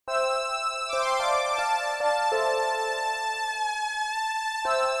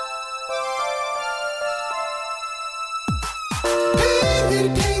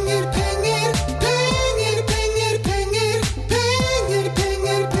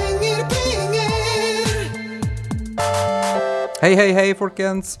Hei, hei, hei,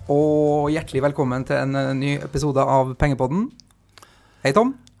 folkens, og hjertelig velkommen til en ny episode av Pengepodden. Hei,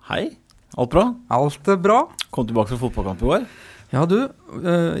 Tom. Hei, alt bra? Alt er bra. Kom tilbake fra fotballkamp i går. Ja, du,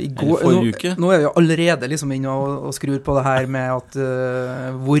 i går, forrige uke. Nå er vi jo allerede liksom inne og skrur på det her med at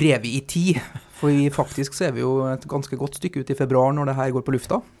hvor er vi i tid? For faktisk så er vi jo et ganske godt stykke ut i februar når det her går på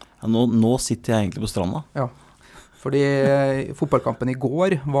lufta. Ja, nå sitter jeg egentlig på stranda. Ja, fordi fotballkampen i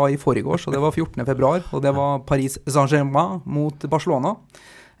går var i forgårs, og det var 14. februar, og det var Paris Saint-Germain mot Barcelona.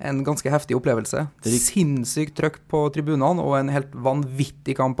 En ganske heftig opplevelse. Sinnssykt trøkk på tribunene, og en helt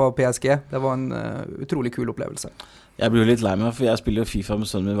vanvittig kamp av PSG. Det var en utrolig kul opplevelse. Jeg blir jo litt lei meg, for jeg spiller jo FIFA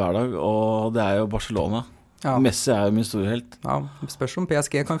med sønnen min hver dag, og det er jo Barcelona. Ja. Messi er jo min store helt. Ja, spørs om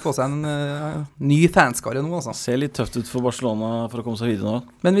PSG kan få seg en ny fanskare nå, altså. Ser litt tøft ut for Barcelona for å komme seg videre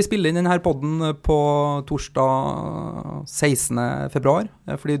nå. Men vi spiller inn denne podden på torsdag 16. februar,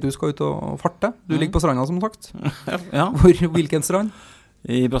 fordi du skal ut og farte. Du ligger på stranda, som sagt. Ja. Hvilken strand?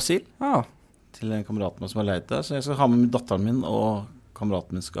 I Brasil. Ja. Til en kamerat som har leid der, så jeg skal ha med datteren min, og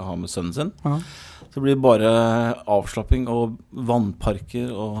kameraten min skal ha med sønnen sin. Ja. Så det blir bare avslapping og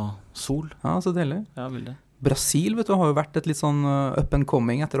vannparker og sol. Ja, så deilig. Ja, vil det. Brasil, vet du, har jo vært et litt sånn up and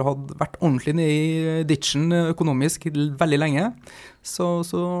coming etter å ha vært ordentlig nede i ditchen økonomisk veldig lenge. Så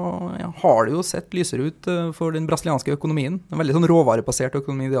ja, har det jo sett lysere ut for den brasilianske økonomien. En veldig sånn råvarebasert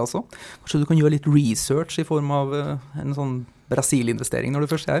økonomi det også. Kanskje du kan gjøre litt research i form av en sånn Brasil-investering når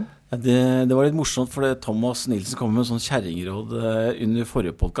du først er her? Ja, det var litt morsomt, for Thomas Nielsen kom med en sånn kjerringråd under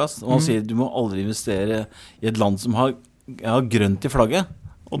forrige podcast, og han sier du må aldri investere i et land som har grønt i flagget.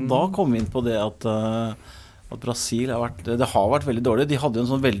 Og da kom vi inn på det at Brasil har vært veldig dårlig. De hadde en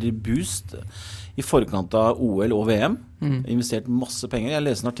sånn veldig boost i forkant av OL og VM. Investert masse penger. Jeg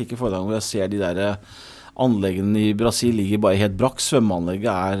leser en artikkel i forrige dag hvor jeg ser de der anleggene i Brasil ligger bare helt brakk.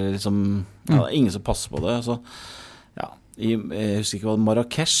 Svømmeanlegget er liksom, det er ingen som passer på det. Så, ja, jeg husker ikke hva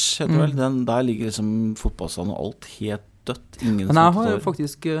Marrakesh heter vel. Der ligger liksom fotballstaden og alt helt dødt. Men jeg har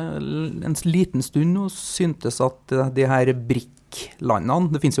faktisk en liten stund og syntes at de her BRIC-landene,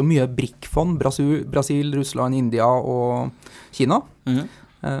 det finnes jo mye BRIC-fond, Brasil, Russland, India og Kina,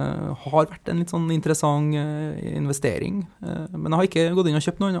 har vært en litt sånn interessant investering, men jeg har ikke gått inn og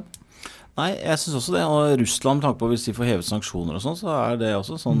kjøpt noe ennå. Nei, jeg synes også det, og Russland, med tanke på hvis de får hevet sanksjoner og sånn, så er det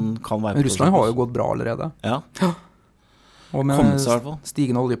også sånn kan være. Russland har jo gått bra allerede. Ja. Og med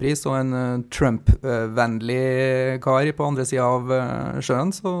stigende oljepris og en Trump-vennlig kar på andre siden av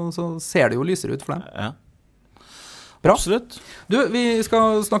sjøen, så ser det jo lysere ut for dem. Ja. Bra. Absolutt. Du, vi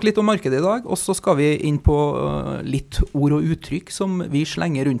skal snakke litt om markedet i dag, og så skal vi inn på litt ord og uttrykk som vi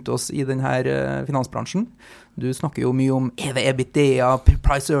slenger rundt oss i denne finansbransjen. Du snakker jo mye om EV/EBITDA,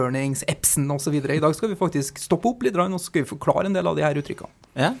 price earnings, Epson og så videre. I dag skal vi faktisk stoppe opp litt, og så skal vi forklare en del av de her uttrykkene.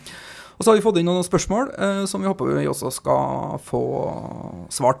 Ja. Og så har vi fått inn noen spørsmål som vi håper vi også skal få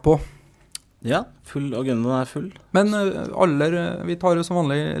svart på. Ja, agendaen er full. Men vi tar jo som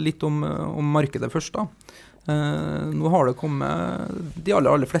vanlig litt om markedet først da. Nå har det kommet de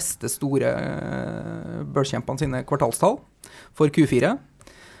aller fleste store børskjempene sine kvartalstall for Q4.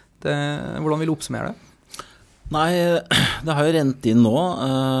 Hvordan vil du oppsummere det? Nei, det har jo rent inn nå,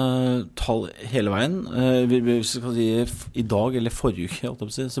 tall hele veien. Hvis jeg skal si i dag eller forrige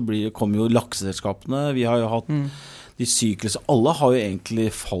uke, så kommer jo lakseselskapene. Vi har jo hatt de sykluser. Alle har jo egentlig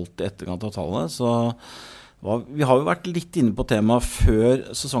falt i etterkant av tallene, så vi har jo vært litt inne på temaet før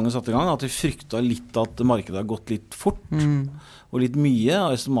sesongen satt i gang, at vi fryktet litt at markedet har gått litt fort og litt mye,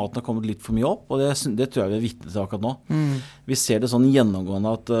 og estimatene har kommet litt for mye opp, og det tror jeg vi er vitne til akkurat nå. Vi ser det sånn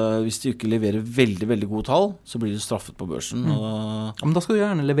gjennomgående at hvis de ikke leverer veldig, veldig gode tall, så blir de straffet på børsen. Men da skal du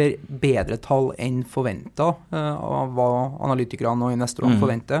gjerne levere bedre tall enn forventet av hva analytikerne og investorene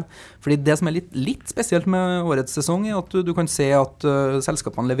forventer. Fordi det som er litt spesielt med årets sesong er at du kan se at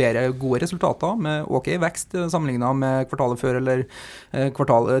selskapene leverer gode resultater med vekst sammenlignet med kvartalet før eller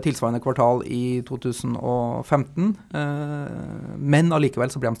tilsvarende kvartal i 2015. Men allikevel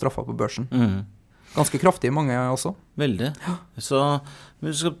så ble de straffet på børsen. Ganske kraftig, mange også. Veldig. Så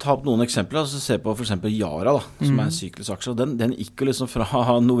vi skal ta opp noen eksempler, så se på for eksempel Yara da, som er en syklusaksje, og den gikk jo liksom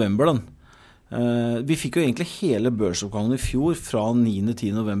fra november den. Vi fikk jo egentlig hele børsoppgangen i fjor fra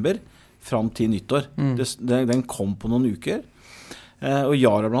 9.-10. november fram til nyttår. Den kom på noen uker. Og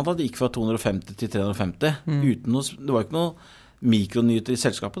Yara blant annet gikk fra 250 til 350. Det var ikke noe mikronyheter i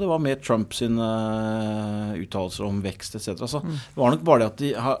selskapet, det var mer Trump sine uttalelser om vekst etc. Så det var nok bare det at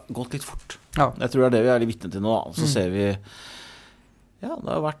de har gått litt fort. Ja. Jeg tror det er det vi er litt vitne til nå da. Så ser vi det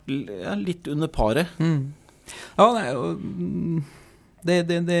har vært litt under paret. Ja, Det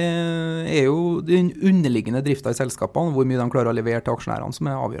er jo den underliggende drifta i selskapene, hvor mye de klarer å levere til aksjonærene, som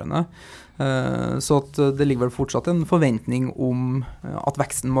er avgjørende. Så at det ligger vel fortsatt en forventning om at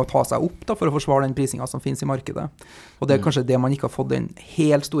veksten må ta seg opp da, for å forsvare den prisingen som finnes i markedet. Og det er kanskje det man ikke har fått den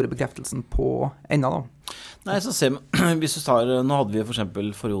helt store bekreftelsen på ennå da. Nei, så se, hvis du tar, nå hadde vi for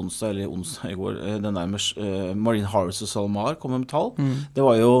eksempel forrige onsdag, eller onsdag i går, den der med Marine Harvest og SalMar kom med tall. Det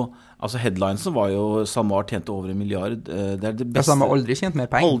var jo, altså headlinesen var jo SalMar tjente over 1 milliard. Det er det beste. Altså, de har aldri tjent mer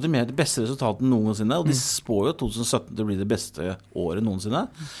penger. Aldri mer, det beste resultatet noensinne, og de spår jo 2017 til å bli det beste året noensinne.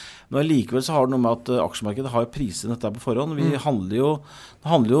 Men likevel så har det noe med at aksjemarkedet har priset dette på forhånd. Det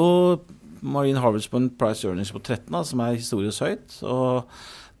handler jo Marine Harvest på en price earnings på 13, da, som er historisk høyt, og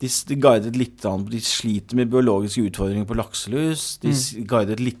de guidet litt, de sliter med biologiske utfordringer på lakselus, de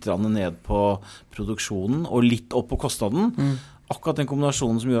guidet litt ned på produksjonen, og litt opp på kostnaden. Akkurat den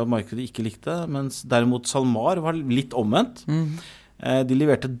kombinasjonen som gjør at markedet ikke likte, mens derimot SalMar var litt omvendt. De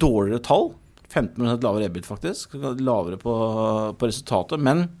leverte dårligere tall, 15% lavere EBIT faktisk, lavere på resultatet,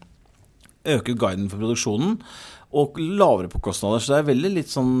 men øker guiden for produksjonen, og lavere på kostnader. Så det er veldig litt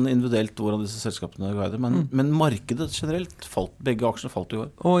sånn individuelt hvordan disse selskapene guider, men markedet generelt falt, begge aksjene falt i år.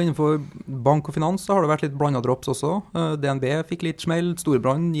 Og innenfor bank og finans så har det vært litt blandet drops også. DNB fikk litt smell,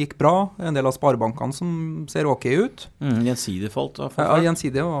 Storebrand gikk bra, en del av sparebankene som ser ok ut. Gjensidig falt. Ja,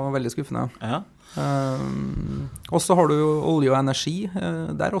 Gjensidig var veldig skuffende. Ja. Og så har du jo olje og energi,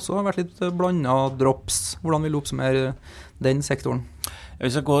 der også har vært litt blandet drops. Hvordan vil du oppsummere den sektoren?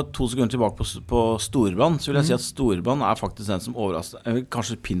 Hvis jeg går 2 sekunder tilbake på Storebrand, så vil jeg si at Storebrand er faktisk den som overrasket, jeg vil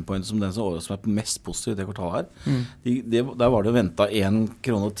kanskje pinpointe som den som overrasket meg mest positivt i det kvartalet her. Der var det ventet 1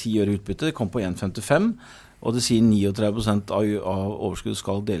 krone og 10 øre utbytte, det kom på 1,55, og det sier 39% av overskuddet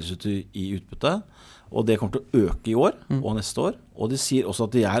skal deles ut i utbytte, og det kommer til å øke i år og neste år, og de sier også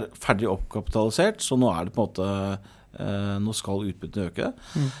at de er ferdig oppkapitalisert, så nå er det på en måte nå skal utbyttet øke.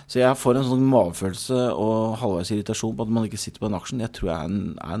 Så jeg får en sånn mavefølelse og halvveis irritasjon på at man ikke sitter på den aksjen. Jeg tror jeg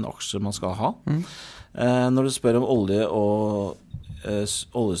er en aksje man skal ha. Når du spør om olje og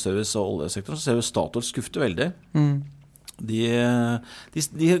oljeservice og oljesektoren, så ser vi Statoil skufte veldig. Det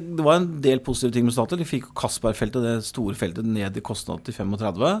var en del positive ting med Statoil. De fikk Castberg-feltet, det store feltet, ned i kostnad til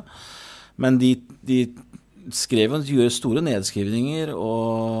 35, men de gjør store nedskrivninger,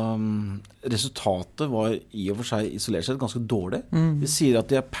 og resultatet var i og for seg isolert sett ganske dårlig. De sier at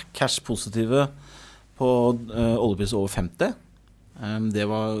de er cash-positive på oljepris over 50. Det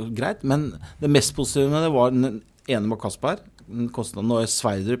var greit, men det mest positive med det var den ene med Castberg. Kostnaden nå er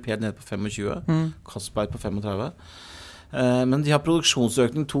Sverdrup helt ned på 25, Castberg på 35. Men de har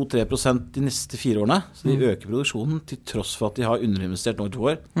produksjonsøkning 2-3% de neste 4 årene, så de øker produksjonen til tross for at de har underinvestert nå i 2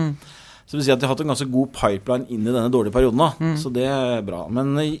 år. Så det vil si at de har hatt en ganske god pipeline inn i denne dårlige perioden da. Så det er bra.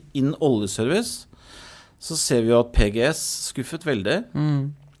 Men innen oljeservice så ser vi jo at PGS skuffet veldig.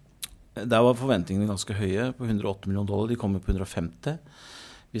 Der var forventningene ganske høye på $108 millioner, de kommer på 150.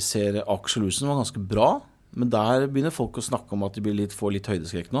 Vi ser Aker var ganske bra, men der begynner folk å snakke om at de får litt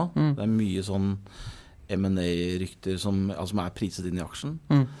høydeskrekk nå. Det er mye sånn M&A-rykter som er priset inn i aksjen.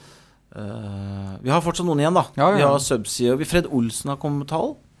 Vi har fortsatt noen igjen da. Vi har Subsea, og Fred Olsen har kommet med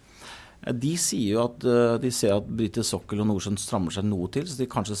tall. De sier jo at de ser at Britisk Sokkel og Nordsjøen strammer seg noe til, så de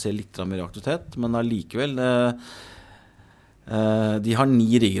kanskje ser litt mer aktivitet, men allikevel de har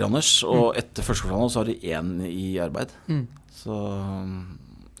 9 rigger, Anders, og etter første kvartal så har de 1 i arbeid. Så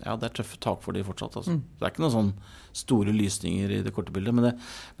ja, det er tøffe tak for de fortsatt. Altså. Det er ikke noen sånn store lysninger i det korte bildet, men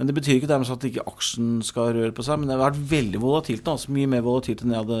det betyr ikke dermed at ikke aksjen skal røre på seg, men det har vært veldig volatilt, altså mye mer volatilt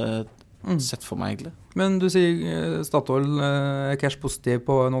enn jeg hadde sett for meg egentlig. Men du sier Statoil er cash-positiv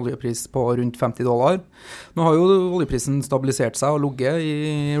på en oljepris på rundt $50. Nå har jo oljeprisen stabilisert seg og ligget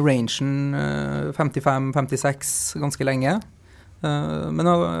i rangen 55-56 ganske lenge. Men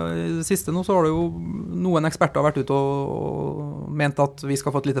i det siste nå så har det jo noen eksperter vært ute og ment at vi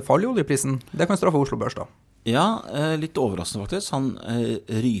skal få et lite fall i oljeprisen. Det kan straffe Oslo Børs da. Ja, litt overraskende faktisk. Han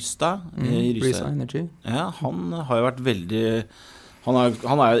Rystad Energy. Ja, han har jo vært veldig Han er jo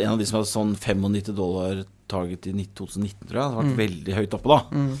en av de som har sånn $95 target i 2019, tror jeg. Det har vært veldig høyt oppe da.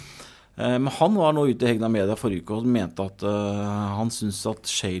 Men han var nå ute i Hegna Media forrige uke og mente at han synes at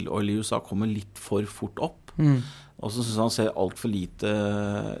shale oil i USA kommer litt for fort opp. Og så synes han ser alt for lite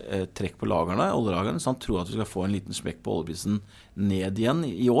trekk på oljelagerne, så han tror at vi skal få en liten smekk på oljeprisen ned igjen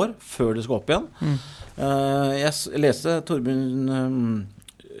i år, før det skal opp igjen. Jeg leste Torbjørn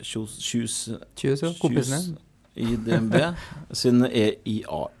Kjus kompisene i DNB sin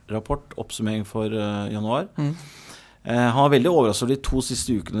EIA-rapport, oppsummering for januar. Han var veldig overrasket over de 2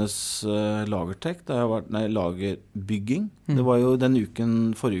 siste ukenes lagertrekk. Det har vært lagerbygging. Det var jo den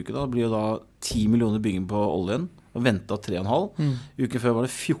uken, forrige uke da, blir jo da 10 millioner bygging på oljen, og ventet 3,5. Uken før var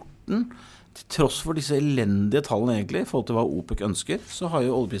det 14. Til tross for disse elendige tallene egentlig, i forhold til hva OPEC ønsker, så har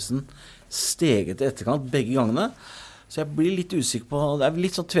jo oljeprisen steget i etterkant begge gangene. Så jeg blir litt usikker på, det er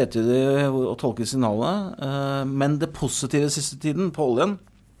litt sånn tvetydig å tolke signalene, men det positive siste tiden på oljen,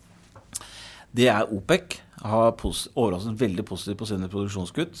 det er OPEC. Har overrasket veldig positivt på sine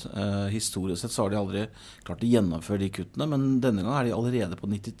produksjonskutt. Historisk sett så har de aldri klart å gjennomføre de kuttene, men denne gang er de allerede på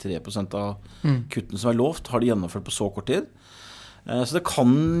 93% av kuttene som er lovt, har de gjennomført på så kort tid. Så det kan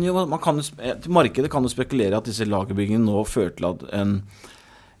jo, markedet kan jo spekulere at disse lagerbyggingene nå fører til at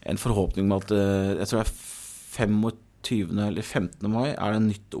en forhåpning med at, jeg tror det er 25. eller 15. mai er det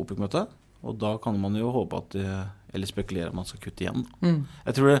nytt OPEC-møte, og da kan man jo håpe at eller spekulere at man skal kutte igjen.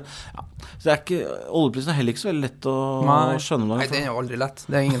 Jeg tror det, så det er ikke, oljeprisen er heller ikke så veldig lett å skjønne. Nei, den er jo aldri lett.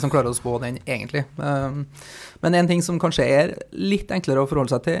 Det er ingen som klarer å spå den egentlig. Men en ting som kanskje er litt enklere å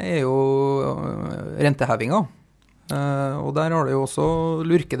forholde seg til, er jo rentehevinga. Og der har det jo også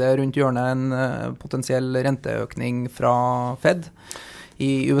lurket det rundt hjørnet en potensiell renteøkning fra Fed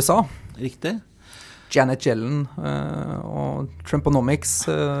i USA. Riktig. Janet Yellen og Trumponomics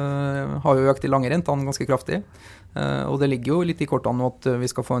har jo økt de lange rentene ganske kraftig. Og det ligger jo litt i kortene nå at vi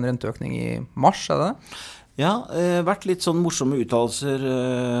skal få en renteøkning i mars, er det? Ja, vært litt sånn morsomme uttalelser.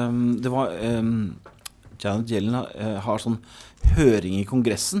 Det var Janet Yellen har sånn høring i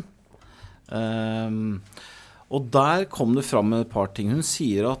Kongressen. Og der kom det fram med et par ting. Hun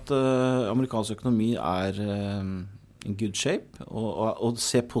sier at amerikansk økonomi er in good shape og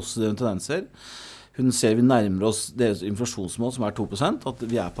ser positive tendenser. Hun ser vi nærmer oss deres inflasjonsmål som er 2%, at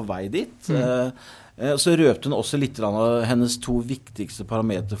vi er på vei dit. Så røpte hun også litt av hennes to viktigste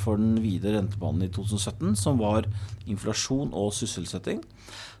parametre for den videre rentebanen i 2017, som var inflasjon og sysselsetting.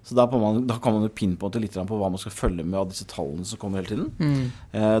 Så da kan man jo pinpointe litt på hva man skal følge med av disse tallene som kommer hele tiden.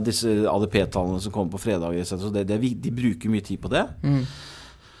 Disse ADP-tallene som kommer på fredager, så de bruker mye tid på det.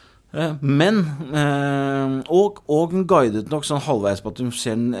 Men og hun guidet nok sånn halvveis på at hun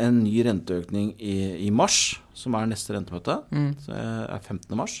ser en ny renteøkning i mars, som er neste rentemøte, så er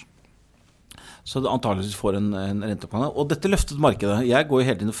 15. mars. Så det antageligvis får en renteøkning. Og dette løftet markedet. Jeg går jo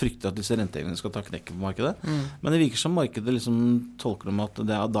hele tiden og frykter at disse renteøkningene skal ta knekken på markedet. Men det virker som markedet liksom tolker om at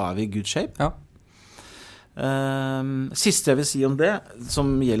da er vi i good shape. Ja. Siste jeg vil si om det,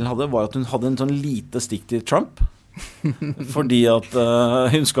 som Yellen hadde, var at hun hadde en sånn lite stikk til Trump. Fordi at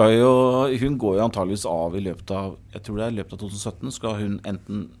hun går jo antageligvis av i løpet av, jeg tror det er i løpet av 2017, skal hun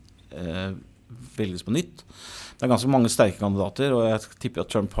enten velges på nytt. Det er ganske mange sterke kandidater, og jeg tipper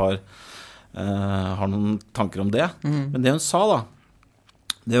at Trump har noen tanker om det. Men det hun sa da,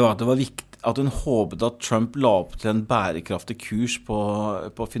 det var at det var viktig at hun håpet at Trump la opp til en bærekraftig kurs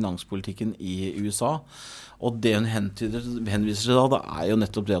på finanspolitikken i USA. Og det hun henviser til da er jo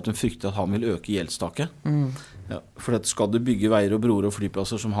nettopp det at hun frykter at han vil øke gjeldstaket. Ja, for skal du bygge veier og broer og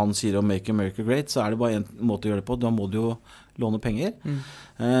flyplasser som han sier om Make America Great, så er det bare en måte å gjøre det på. Da må du jo låne penger.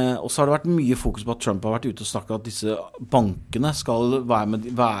 Og så har det vært mye fokus på at Trump har vært ute og snakket at disse bankene skal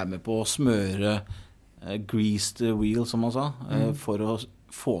være med på å smøre grease the wheel, som han sa, for å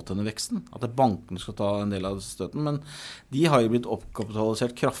få til denne veksten. At bankene skal ta en del av støtten. Men de har jo blitt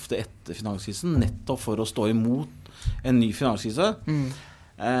oppkapitalisert kraftig etter finanskrisen, nettopp for å stå imot en ny finanskrise.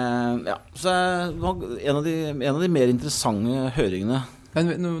 Ja, så en av de mer interessante høringene.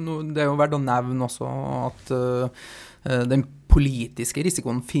 Men det er jo verdt å nevne også at den politiske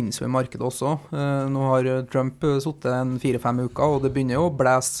risikoen finnes jo i markedet også. Nå har Trump suttet en 4-5 uker, og det begynner jo å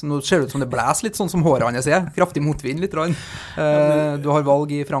blæse. Nå ser det ut som det blæser litt sånn som hårene hans er. Kraftig motvind litt. Du har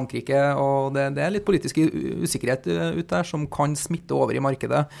valg i Frankrike, og det er litt politisk usikkerhet ut der som kan smitte over i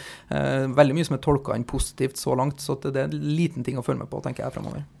markedet. Veldig mye som er tolket inn positivt så langt, så det er en liten ting å følge med på, tenker jeg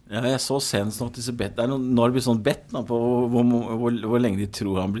fremover. Ja, jeg så senest nå at disse bet, når det blir sånn bet på hvor lenge de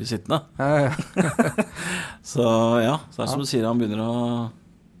tror han blir sittende. Så ja, så er det som du sier, han begynner å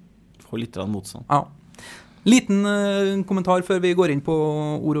få litt motstand. Ja. Liten kommentar før vi går inn på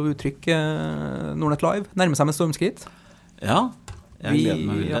ord og uttrykk. Nordnett Live nærmer seg med stormskritt. Ja, jeg gleder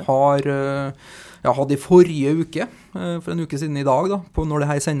meg til det. Jeg hadde i forrige uke, for en uke siden i dag da, på når det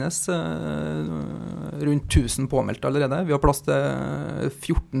her sendes, rundt 1000 påmeldte allerede. Vi har plass til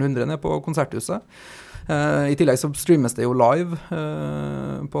 1400 nede på konserthuset. I tillegg så streames det jo live,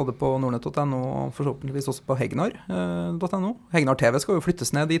 både på nordnett.no og forhåpentligvis også på hegnar.no. Hegnar TV skal jo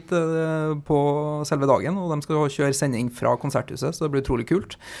flyttes ned dit på selve dagen, og de skal kjøre sending fra konserthuset, så det blir utrolig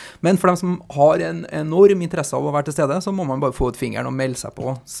kult. Men for dem som har en enorm interesse av å være til stede, så må man bare få ut fingeren og melde seg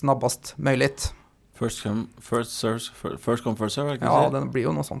på snabbast mulig. First come, first serve, ja, det blir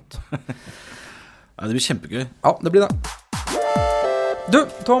jo noe sånt. Ja, det blir kjempegøy. Ja, det blir det. Du,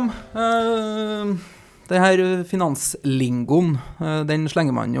 Tom, det her finanslingoen, den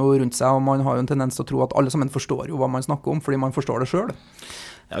slenger man jo rundt seg, og man har jo en tendens til å tro at alle sammen forstår jo hva man snakker om, fordi man forstår det selv.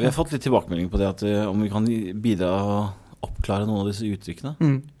 Ja, vi har fått litt tilbakemelding på det, at om vi kan bidra å oppklare noen av disse uttrykkene.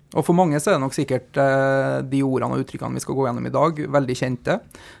 Og for mange så er det nok sikkert de ordene og uttrykkene vi skal gå gjennom i dag veldig kjente.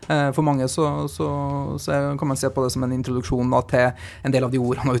 For mange så kan man se på det som en introduksjon da, til en del av de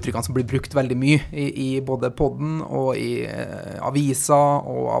ordene og uttrykkene som blir brukt veldig mye i både podden og i aviser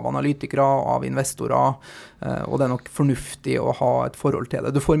og av analytikere og av investorer. Og det er nok fornuftig å ha et forhold til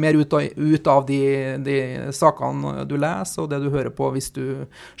det. Du får mer ut av de sakene du leser og det du hører på hvis du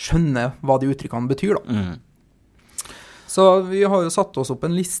skjønner hva de uttrykkene betyr da. Så vi har jo satt oss opp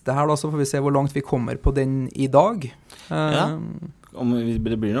en liste her da, så får vi se hvor langt vi kommer på den i dag. Ja,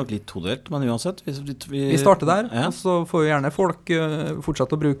 det blir nok litt todelt, men uansett. Vi starter der, og så får jo gjerne folk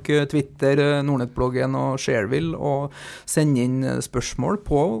fortsette å bruke Twitter, Nordnet-bloggen og Shareville, og sende inn spørsmål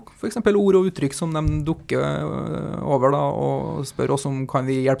på for eksempel ord og uttrykk som de dukker over da, og spør oss om kan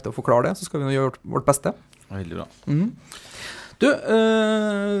vi hjelpe til å forklare det, så skal vi nå gjøre vårt beste. Veldig bra. Du,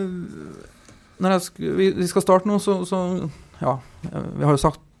 vi skal starte nå, så ja, vi har jo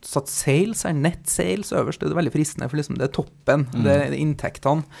satt sales, net sales øverst, det er veldig fristende, for liksom det er toppen, det er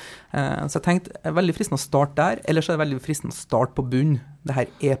inntektene. Så jeg tenkte, det er veldig fristende å starte der, eller så er det veldig fristende å starte på bunn, det her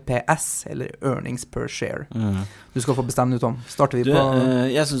EPS, eller Earnings Per Share. Du skal få bestemme ut om. Starter vi på...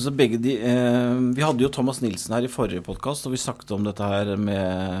 Jeg synes at begge de... vi hadde jo Thomas Nilsen her i forrige podcast, og vi snakket om dette her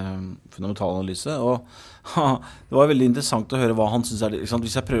med fundamentalanalyse, og det var veldig interessant å høre hva han synes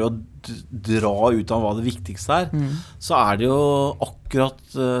hvis jeg prøver å dra ut av hva det viktigste er, så er det jo akkurat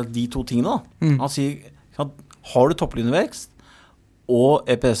de to tingene da. Han sier, har du topplinjevekst og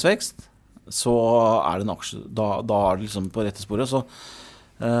EPS-vekst, så er det en aksje, da er det liksom på rette sporet, så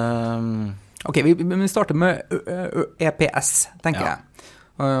Ok, vi starter med EPS, tenker jeg.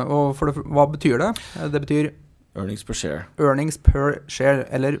 Og hva betyr det? Det betyr Earnings per share. Earnings per share,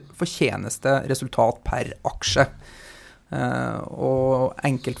 eller fortjeneste resultat per aksje. Og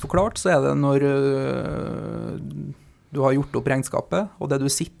enkelt forklart så er det når du har gjort opp regnskapet, og det du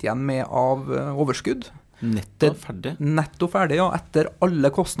sitter igjen med av overskudd. Netto ferdig. Netto ferdig, ja. Etter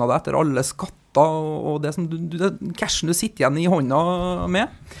alle kostnader, etter alle skatter, og det som cashen du sitter igjen i hånda med.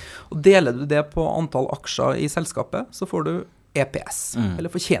 Og deler du det på antall aksjer i selskapet, så får du EPS,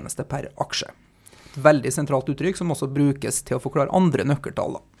 eller fortjeneste per aksje. Veldig sentralt uttrykk som også brukes til å forklare andre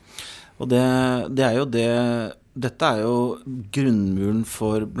nøkkeltall. Og det er jo det, dette er jo grunnmuren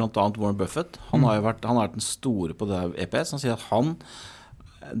for blant annet Warren Buffett. Han har vært den store på det her EPS. Han sier at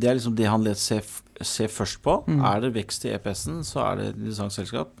det er liksom det han ser først på. Er det vekst i EPS-en, så er det et interessant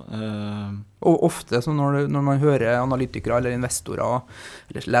selskap. Og ofte så når man hører analytikere eller investorer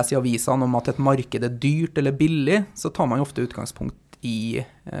eller leser i avisene om at et marked er dyrt eller billig, så tar man ofte utgangspunkt i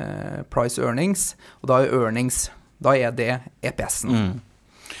price earnings, og da er det EPS-en.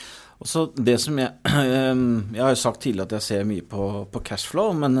 Og så det som jeg har jo sagt tidligere at jeg ser mye på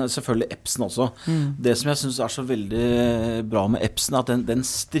cashflow, men selvfølgelig EPS-en også. Det som jeg synes er så veldig bra med EPS-en, er at den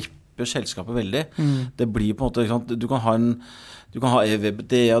stripper selskapet veldig. Det blir på en måte, ikke sant, du kan ha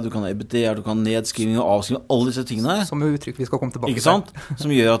EBITDA, du kan ha EBITDA, du kan ha nedskrivning og avskrivning, alle disse tingene. Som er uttrykk vi skal komme tilbake til. Ikke sant?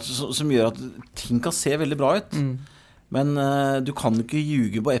 Som gjør at ting kan se veldig bra ut. Men du kan ikke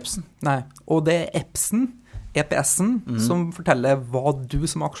ljuge på EPS-en. Nei, og det er EPS-en, som forteller hva du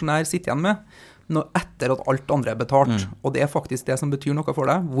som aksjonær sitter igjen med etter at alt andre er betalt. Og det er faktisk det som betyr noe for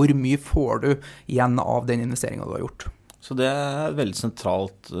deg. Hvor mye får du igjen av den investeringen du har gjort? Så det er et veldig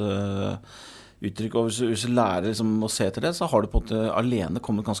sentralt uttrykk. Og hvis du lærer liksom å se etter det, så har du på en måte alene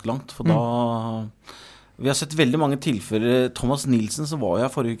kommet ganske langt. For da... Vi har sett veldig mange tilfeller. Thomas Nilsen, som var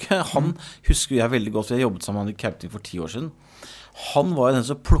jeg forrige uke, han husker jeg veldig godt, for jeg jobbet sammen med han i Captain for 10 år siden. Han var jo den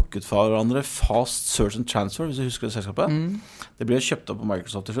som plukket fra hverandre Fast Search and Transfer, hvis du husker det selskapet. Det ble kjøpt opp på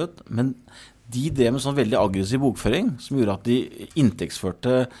Microsoft til slutt, men de drev med sånn veldig aggressiv bokføring, som gjorde at de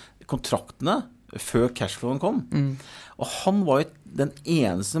inntektsførte kontraktene før cashflowen kom. Og han var jo den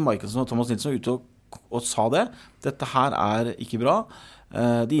eneste Microsoft og Thomas Nilsen var ute og sa det. Dette her er ikke bra.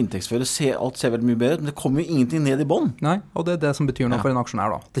 De inntektsfører, alt ser veldig mye bedre, men det kommer jo ingenting ned i bånd. Nei, og det er det som betyr noe for en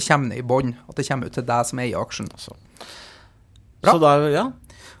aksjonær da. Det kommer ned i bånd, at det kommer ut til deg som eier aksjen. Bra. Så der, ja.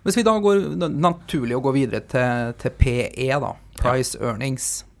 Hvis vi da går naturlig å gå videre til PE da, Price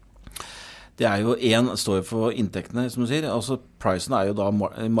Earnings. Det er jo står for inntektene, som du sier. Altså pricen er jo da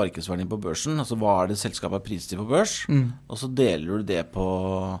markedsverdien på børsen. Altså hva er det selskapet er priset på børs? Og så deler du det på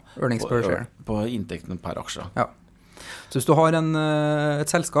Earnings per share. På inntektene per aksje. Ja. Så hvis du har et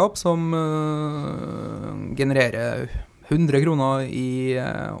selskap som genererer 100 kroner i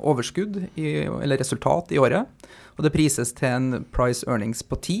overskudd, eller resultat i året, og det prises til en price earnings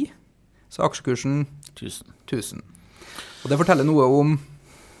på 10, så aksjekursen 1000. Og det forteller noe om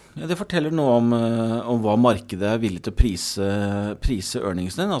Ja, det forteller noe om hva markedet er villig til å prise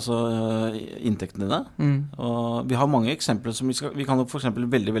earningsene dine, altså inntektene dine. Og vi har mange eksempler som vi kan for eksempel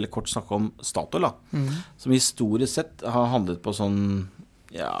veldig, veldig kort snakke om Statoil, da, som historisk sett har handlet på sånn,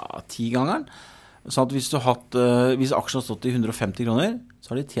 10-gangeren. Sånn at hvis aksjen har stått i 150 kroner, så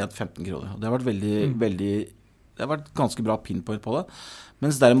har de tjent 15 kroner. Og det har vært det har vært ganske bra pinpoint på det.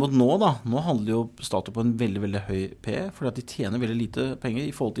 Mens derimot nå handler jo Statoil på en veldig, veldig høy PE, fordi at de tjener veldig lite penger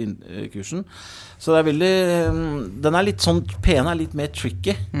i forhold til kursen. Så det er den er litt sånn, PE-en er litt mer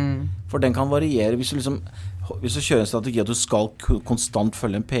tricky, for den kan variere. Hvis du kjører en strategi at du skal konstant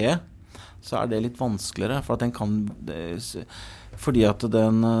følge en PE, så er det litt vanskeligere, for at den kan, fordi at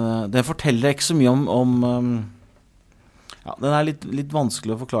den forteller ikke så mye om den er litt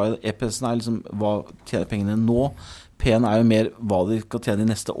vanskelig å forklare. EPS-en er liksom hva tjener pengene nå. P-en er jo mer hva de skal tjene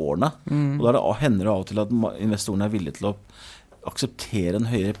de neste årene. Og da hender det av og til at investorene er villige til å akseptere en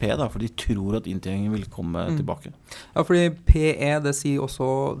høyere P, da, for de tror at inntjeningen vil komme tilbake. Ja, fordi PE, det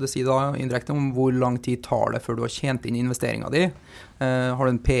sier da indirekte om hvor lang tid tar det før du har tjent inn investeringen din. Har du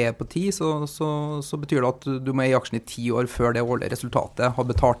en PE på 10, så betyr det at du må i aksjen i 10 år før det årlige resultatet har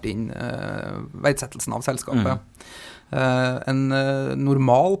betalt inn verdsettelsen av selskapet. En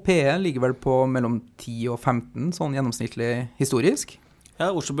normal PE ligger vel på mellom 10 og 15, sånn gjennomsnittlig historisk. Ja,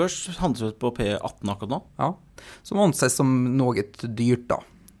 Oslo Børs handler på PE 18 akkurat nå. Ja, som anses som noe dyrt da.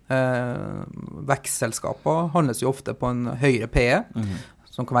 Vekstselskaper handles jo ofte på en høyere PE,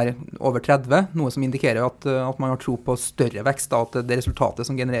 som kan være over 30, noe som indikerer at man har tro på større vekst, da, at det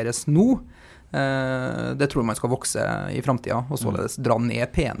resultatet som genereres nå, det tror man skal vokse i fremtiden, og således dra ned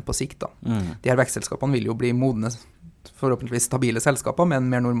PE-en på sikt. Da. De her vekstselskapene vil jo bli modne, forhåpentligvis stabile selskaper med en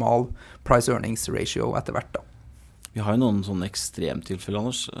mer normal price-earnings ratio etter hvert. Da. Vi har jo noen sånne ekstremtilfeller,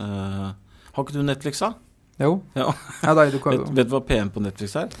 Anders. Har ikke du Netflix, da? Jo. Ja. Vet du hva PM på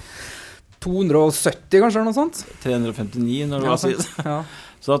Netflix er? 270 kanskje, eller noe sånt? 359 når det var sist. Ja.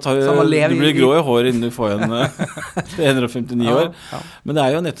 Så da du blir grå i håret innen du får igjen 359 år. Ja. Men det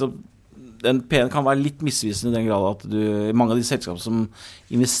er jo nettopp, den PE kan være litt misvisende i den grad at mange av de selskapene som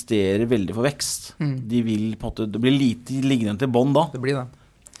investerer veldig for vekst, de vil på en måte, det blir lite liggende til bånd da. Det blir det.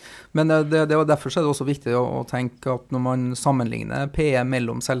 Men derfor er det også viktig å tenke at når man sammenligner PE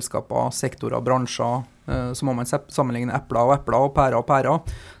mellom selskaper, sektorer, bransjer, så må man sammenligne epler og pærer.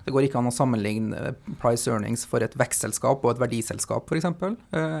 Det går ikke an å sammenligne price earnings for et vekstselskap og et verdiselskap for eksempel,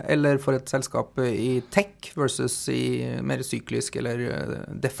 eller for et selskap i tech versus i mer syklisk eller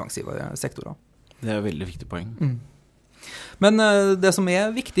defensive sektorer. Det er et veldig viktig poeng. Men det som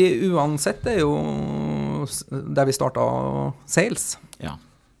er viktig uansett er jo der vi startet sales. Ja.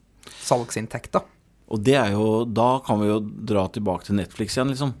 Salgsinntekter. Og det er jo, da kan vi jo dra tilbake til Netflix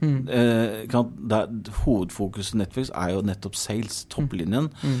igjen, liksom. Hovedfokuset Netflix er jo nettopp sales, topplinjen.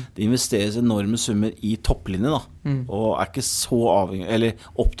 Det investeres enorme summer i topplinjen, da, og er ikke så avhengig, eller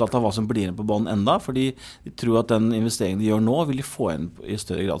opptatt av hva som blir igjen på banen enda, fordi de tror at den investeringen de gjør nå, vil de få igjen i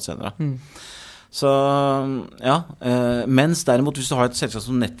større grad senere. Så, ja, mens derimot, hvis du har et selskap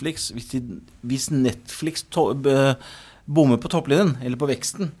som Netflix, hvis Netflix bommer på topplinjen, eller på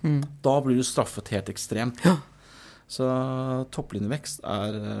veksten, da blir du straffet helt ekstremt. Ja. Så topplinjevekst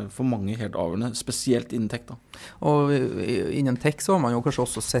er for mange helt avgjørende, spesielt innen tech da. Og innen tech så har man jo kanskje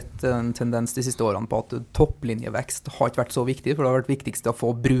også sett en tendens de siste årene på at topplinjevekst har ikke vært så viktig, for det har vært viktigst å få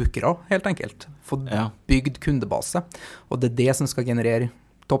brukere, helt enkelt. Få bygd kundebase. Og det er det som skal generere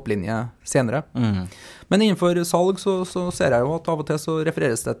topplinje senere. Men innenfor salg så ser jeg jo at av og til så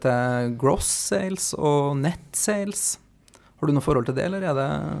refereres det til gross sales og net sales. Har du noe forhold til det, eller er det...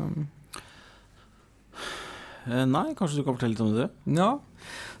 Nei, kanskje du kan fortelle litt om det? Ja,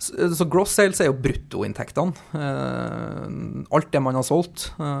 så gross sales er jo bruttoinntektene. Alt det man har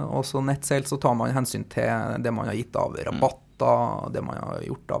solgt, og så net sales så tar man hensyn til det man har gitt av rabatter, det man har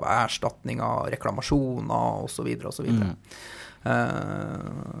gjort av erstatninger, reklamasjoner, og så videre, og så videre.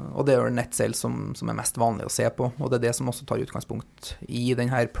 Og det er jo net sales som er mest vanlig å se på, og det er det som også tar utgangspunkt i den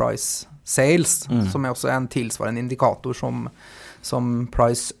her price sales, som er også en tilsvarende indikator som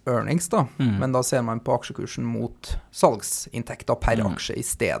price earnings da, men da ser man på aksjekursen mot salgsinntekter per aksje i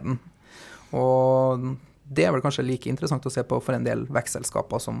stedet. Og det er vel kanskje like interessant å se på for en del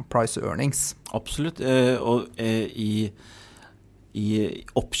vekstselskaper som price earnings. Absolutt, og i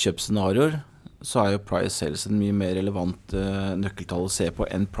oppkjøpsscenarioer så er jo price sales en mye mer relevant nøkkeltall å se på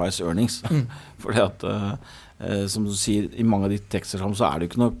enn price earnings. Fordi at, som du sier, i mange av de tekster så er det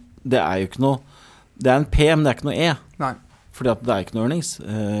jo ikke noe, det er en P, men det er ikke noe E. Nei. Fordi at det er ikke noe earnings.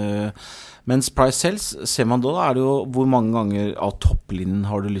 Mens price sales, ser man da er det jo hvor mange ganger av topplinjen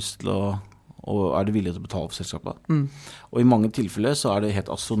har du lyst til å og er du villig til å betale for selskapet. Og i mange tilfeller så er det helt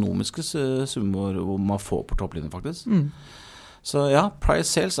astronomiske summer hvor man får på topplinjen faktisk. Så ja, price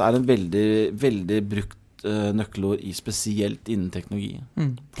sales er en veldig, veldig brukt nøkkelord spesielt innen teknologi.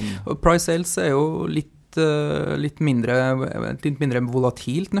 Og price sales er jo litt mindre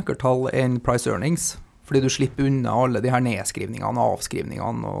volatilt nøkkeltall enn price earnings, fordi du slipper unna alle de her nedskrivningene,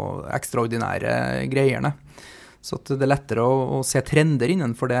 avskrivningene og ekstraordinære greierne. Så at det er lettere å se trender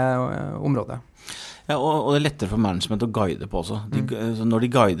innenfor det området. Ja, og det er lettere for management å guide på også. Så når de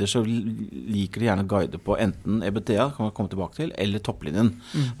guider, så liker de gjerne å guide på enten EBITDA, kan man komme tilbake til, eller topplinjen.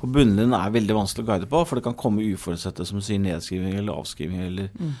 For bunnlinjen er veldig vanskelig å guide på, for det kan komme uforutsette, som du sier, nedskriving eller avskriving, eller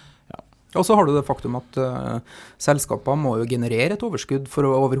Og så har du det faktum at selskaper må jo generere et overskudd for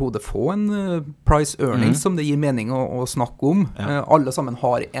å overhodet få en price earnings som det gir mening å snakke om. Alle sammen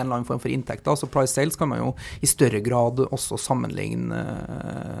har en eller annen form for inntekter, så price sales kan man jo i større grad også sammenligne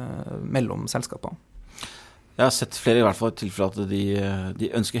mellom selskaper. Jeg har sett flere i hvert fall tilfeller at de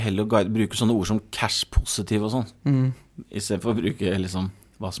ønsker heller å bruke sånne ord som cash-positiv og sånn, i stedet for å bruke liksom,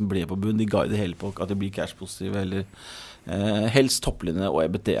 hva som ble på bunn. De guider heller på at det blir cash-positiv, eller helst topplinje og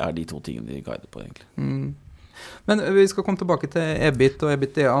EBIT er de to tingene de guider på egentlig. Men vi skal komme tilbake til EBIT og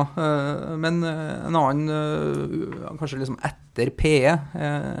EBITDA, men en annen, kanskje liksom etter PE,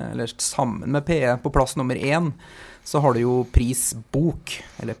 eller sammen med PE på plass nummer 1, så har du jo prisbok,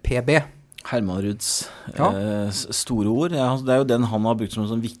 eller PB. Herman Ruds store ord. Ja, det er jo den han har brukt som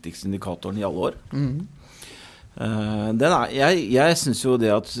den viktigste indikatoren i alle år. Jeg synes jo det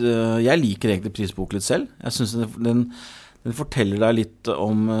at jeg liker egentlig prisbok litt selv. Jeg synes den forteller deg litt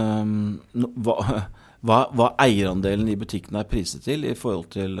om hva eierandelen i butikken er priset til i forhold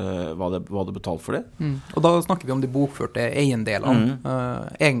til hva det betalt for det. Og da snakker vi om de bokførte eiendelene,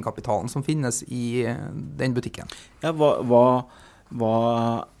 egenkapitalen som finnes i den butikken. Ja,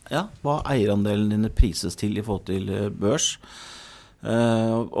 hva eierandelen dine prises til i forhold til børs.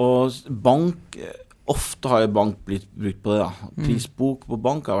 Og bank, ofte har bank blitt brukt på det. Da. Prisbok på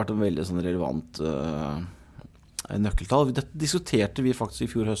bank har vært en veldig sånn relevant nøkkeltall. Dette diskuterte vi faktisk i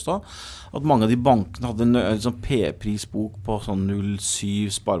fjor høst da, at mange av de bankene hadde en sånn P-prisbok på sånn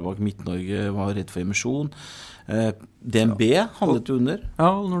 0,7, Sparebank Midt-Norge var redd for emisjon. DNB handlet jo under. Ja,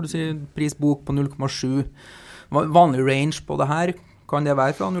 og når du sier prisbok på 0,7, vanlig range på det her, kan det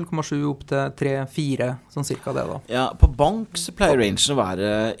være fra 0,7 opp til 3-4, sånn cirka det da? Ja, på bank så pleier rangen å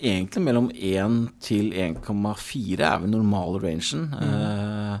være egentlig mellom 1 til 1,4 er vel normal rangen.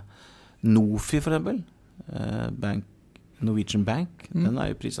 Nofi for eksempel, Norwegian Bank, den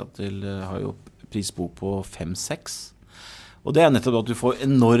er jo priset til, har jo prisbok på 5-6. Og det er nettopp at du får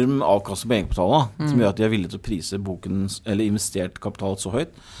enorm avkastning på egenkapitalen, som gjør at de er villige til å prise boken, eller investert kapital så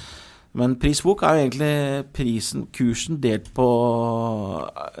høyt. Men prisbok er jo egentlig kursen delt på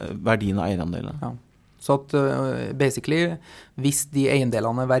verdien av eierandelene. Ja. Så at basically, hvis de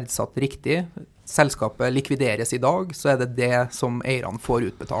eiendelene er verdsatt riktig, selskapet likvideres i dag, så er det som eierne får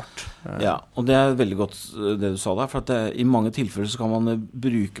utbetalt. Ja, og det er veldig godt det du sa der, for at i mange tilfeller så kan man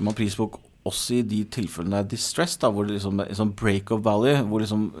bruke prisbok også i de tilfellene det er distress, da, hvor det liksom er sånn break of value, hvor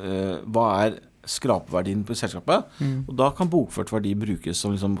liksom, hva er skrapverdien på selskapet, og da kan bokført verdi brukes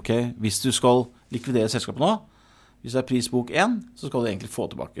som liksom, ok, hvis du skal likvidere selskapet nå, hvis det er prisbok 1, så skal du egentlig få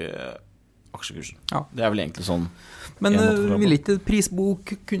tilbake aksjekursen. Ja. Det er vel egentlig sånn. Men vil ikke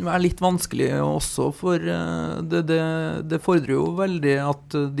prisbok kunne være litt vanskelig også, for det fordrer jo veldig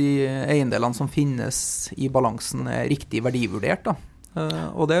at de eiendelene som finnes i balansen er riktig verdivurdert da.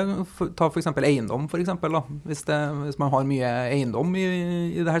 Og det tar for eksempel eiendom for eksempel da. Hvis man har mye eiendom i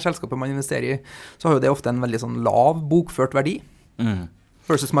det her selskapet man investerer i, så har jo det ofte en veldig sånn lav bokført verdi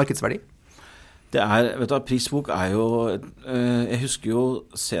versus markedsverdi. Det er, vet du, prisbok er jo, jeg husker jo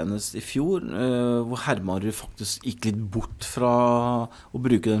senest i fjor, hvor Herman faktisk gikk litt bort fra å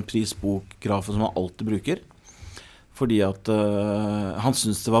bruke den prisbokgrafen som han alltid bruker, fordi at han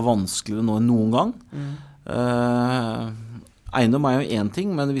syntes det var vanskeligere nå enn noen gang. Eiendom er jo en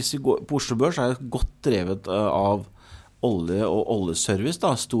ting, men hvis vi går på Oslo Børs er det godt drevet av olje og oljeservice,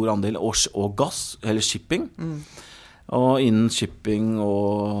 da, stor andel, og gass, eller shipping. Og innen shipping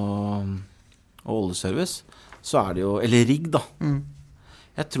og oljeservice, så er det jo, eller rigg da.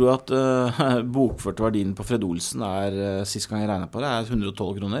 Jeg tror at bokførte verdien på Fred Olsen sist gang jeg regnet på det,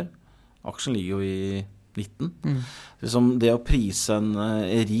 112 kroner. Aksjen ligger jo i 19. Det å prise en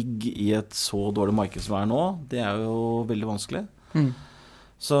rigg i et så dårlig marked som nå, det er jo veldig vanskelig.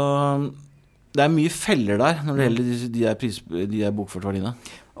 Så det er mye feller der når det gjelder de der bokførte verdiene.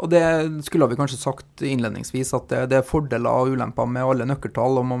 Og det skulle vi kanskje sagt innledningsvis, at det er fordeler og ulemper med alle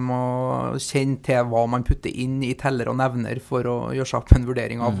nøkkeltall, og man må kjenne til hva man putter inn i teller og nevner for å gjøre seg opp en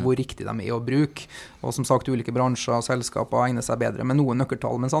vurdering av hvor riktig de er å bruke. Og som sagt, ulike bransjer og selskaper egner seg bedre med noen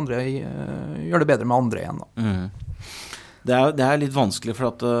nøkkeltall, mens andre gjør det bedre med andre igjen. Da. Det er litt vanskelig, for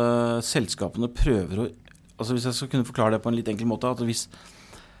at selskapene prøver å, altså hvis jeg skal kunne forklare det på en litt enkel måte, at hvis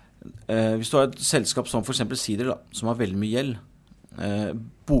du har et selskap som for eksempel Sidre, som har veldig mye gjeld,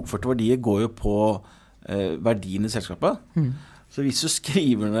 bokførte verdier går jo på verdien i selskapet. Så hvis du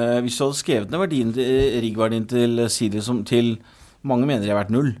hadde skrevet ned verdien riggverdien til Sidre som til mange mener det har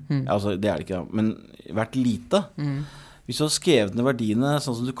vært 0, altså det er det ikke, men vært lite. Hvis du hadde skrevet ned verdiene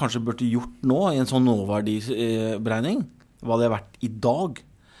sånn som du kanskje burde gjort nå i en sånn nåverdiberegning, hva det har vært i dag,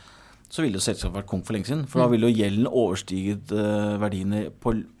 så ville jo selskapet vært konk for lenge siden, for da ville jo gjelden overstiget verdiene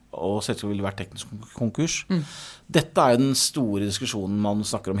og selskapet ville vært teknisk konkurs. Dette er den store diskusjonen man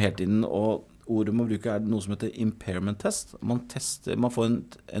snakker om hele tiden, og ordet man bruker er noe som heter impairment test. Man får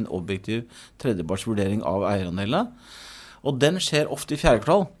en objektiv tredjeparts vurdering av eierandelene, og den skjer ofte i fjerde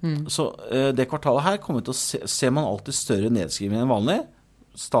kvartal. Så det kvartalet her ser man alltid større nedskrivning enn vanlig.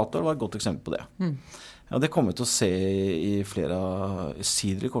 Statoil var et godt eksempel på det. Ja, det kommer vi til å se i flere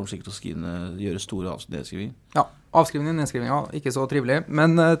Sidre kommer sikkert til å gjøre store nedskrivninger. Ja, avskrivning og nedskrivning, ikke så trivelig.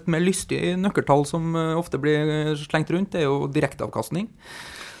 Men et mer lystig nøkkeltall som ofte blir slengt rundt, det er jo direkteavkastning,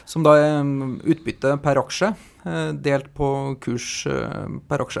 som da er utbytte per aksje, delt på kurs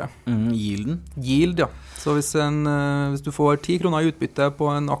per aksje. Yielden. Yield, ja. Så hvis du får 10 kroner i utbytte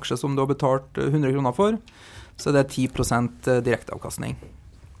på en aksje som du har betalt 100 kroner for, så er det 10% direkteavkastning.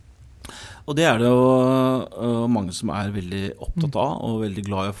 Og det er det jo mange som er veldig opptatt av og veldig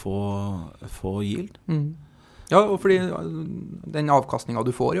glad i å få yield. Ja, og fordi den avkastningen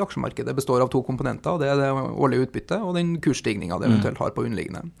du får i aksjemarkedet består av 2 komponenter. Det er det årlige utbyttet og den kursstigningen det eventuelt har på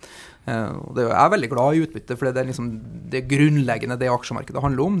underliggende. Og det er veldig glad i utbytte, for det er liksom det grunnleggende det aksjemarkedet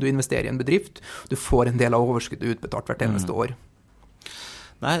handler om. Du investerer i en bedrift, du får en del av overskuddet utbetalt hvert eneste år.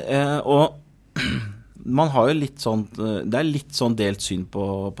 Nei, og man har jo det er litt sånn delt syn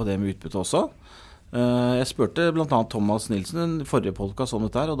på det med utbytte også. Jeg spurte blant annet Thomas Nilsen i forrige podcast om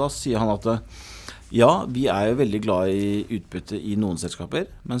dette her, og da sier han at ja, vi er jo veldig glad i utbytte i noen selskaper,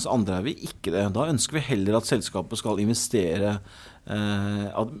 mens andre er vi ikke det. Da ønsker vi heller at selskapet skal investere,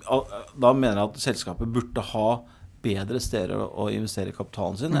 da mener jeg at selskapet burde ha bedre steder å investere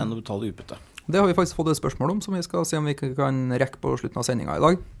kapitalen sin enn å betale utbytte. Det har vi faktisk fått et spørsmål om, som vi skal se om vi kan rekke på slutten av sendingen i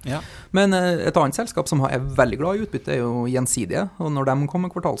dag. Ja. Men et annet selskap som er veldig glad i utbytte er jo Gjensidige, og når de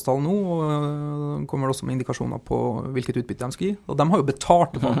kommer kvartalstall nå, kommer det også med indikasjoner på hvilket utbytte de skal gi. Og de har jo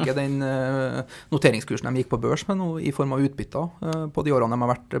betalt tilbake den noteringskursen de gikk på børs med nå, i form av utbytter på de årene de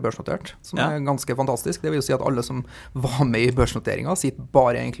har vært børsnotert, som er ganske fantastisk. Det vil jo si at alle som var med i børsnoteringen sitter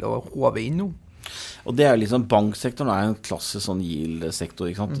bare egentlig og håver inn nå. Og det er liksom, banksektoren er en klassisk sånn yield-sektor,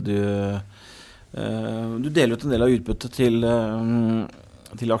 ikke sant? Du deler ut en del av utbyttet til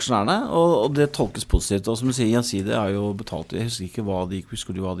aksjonærene, og det tolkes positivt. Og som du sier, Gjensidige er jo betalt. Jeg husker ikke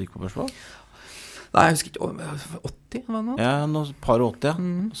husker du hva det gikk på børs på? Nei, jeg husker ikke, 80 eller noe? Ja, par 80, ja.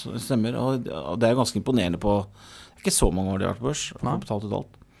 Så det stemmer, og det er ganske imponerende på, ikke så mange år det har vært på børs, å få betalt ut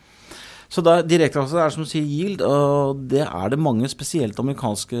alt. Så direkte er det som du sier yield, og det er det mange spesielt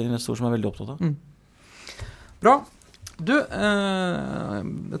amerikanske investorer som er veldig opptatt av. Bra. Du,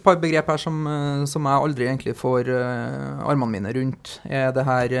 et par begrep her som jeg aldri egentlig får armene mine rundt, er det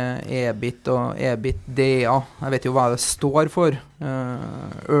her EBIT og EBITDA. Jeg vet jo hva det står for.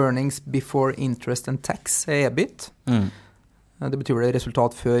 Earnings before interest and tax er EBIT. Det betyr det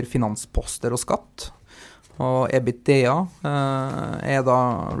resultat før finansposter og skatt. Og EBITDA er da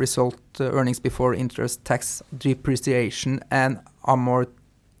result earnings before interest, tax, depreciation and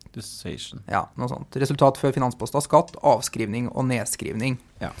amortization. Ja, noe sånt. Resultat før finansposter, skatt, avskrivning og nedskrivning.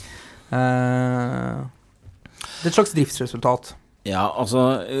 Ja. Det er et slags driftsresultat. Ja,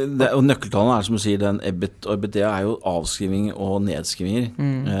 altså, og nøkkeltallene er som du sier, den EBIT og EBITDA er jo avskrivning og nedskrivninger.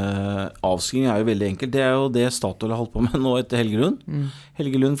 Avskrivning er jo veldig enkelt. Det er jo det Statoil har holdt på med nå etter Helge Lund.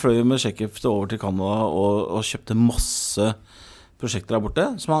 Helge Lund fløy med sjekkhefte over til Canada og kjøpte masse prosjekter der borte,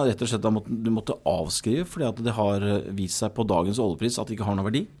 som han rett og slett måtte avskrive, fordi at det har vist seg på dagens oljepris at det ikke har noen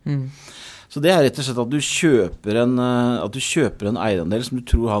verdi. Så det er rett og slett at du kjøper en eierandel som du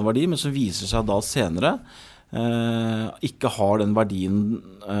tror har en verdi, men som viser seg da senere ikke har den verdien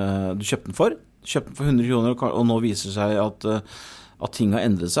du kjøpte den for 100 kroner, og nå viser det seg at ting har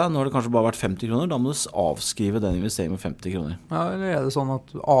endret seg. Nå har det kanskje bare vært 50 kroner, da må du avskrive den investeringen med 50 kroner. Ja, eller det sånn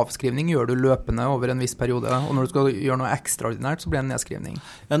at avskrivning gjør du løpende over en viss periode, og når du skal gjøre noe ekstraordinært, så blir det en nedskrivning?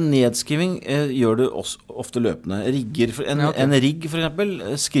 Ja, nedskriving gjør du også ofte løpende. En rigg for eksempel,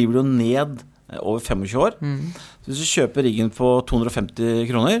 skriver du ned over 25 år. Så hvis du kjøper riggen på 250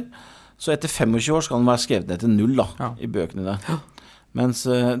 kroner, så etter 25 år skal den være skrevet ned til 0 da, i bøkene dine. Mens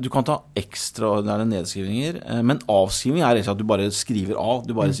du kan ta ekstraordinære nedskrivninger, men avskrivning rett og slett at du bare skriver av.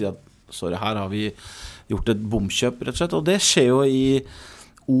 Du bare sier at, sorry, her har vi gjort et bomkjøp, rett og slett. Og det skjer jo i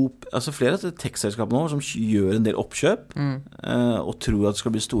flere tekstselskaper nå som gjør en del oppkjøp, og tror at det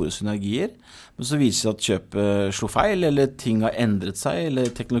skal bli store synergier. Men så viser det at kjøpet slo feil, eller ting har endret seg,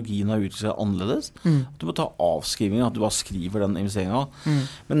 eller teknologien har utviklet seg annerledes. Du må ta avskrivning, at du bare skriver den investeringen.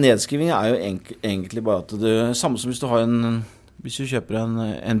 Men nedskrivning jo egentlig bare at det samme som hvis du kjøper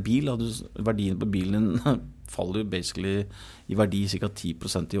en bil, og verdien på bilen din faller jo basically i verdi ca.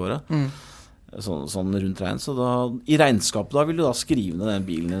 10% i året. Sånn rundt regn. Så da, i regnskapet da vil du da skrive ned den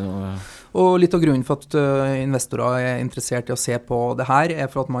bilen. Og litt av grunnen for at investorer interessert i å se på det her,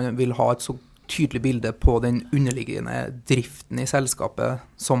 for at man vil ha et så tydelig bilde på den underliggende driften i selskapet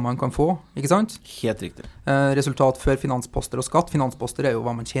som man kan få, ikke sant? Helt riktig. Resultat før finansposter og skatt. Finansposter jo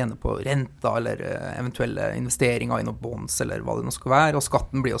hva man tjener på renta, eller eventuelle investeringer i noen bonds, eller hva det nå skal være, og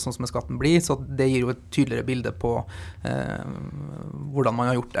skatten blir jo sånn som skatten blir, så det gir jo et tydeligere bilde på hvordan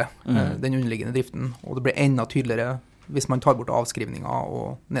man har gjort det, den underliggende driften, og det blir enda tydeligere hvis man tar bort avskrivninger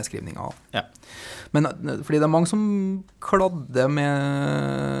og nedskrivninger. Ja. Men fordi det mange som kladder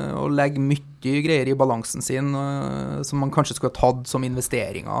med å legge mye greier i balansen sin, som man kanskje skulle ha tatt som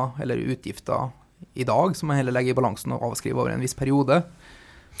investeringer eller utgifter i dag, som man heller legger i balansen og avskriver over en viss periode.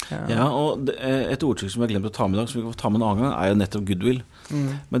 Ja, og et ordtrykk som jeg glemte å ta med i dag, som vi kan ta med en annen gang, jo nettopp goodwill.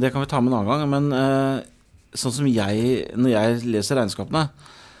 Men det kan vi ta med en annen gang. Men sånn som når jeg leser regnskapene,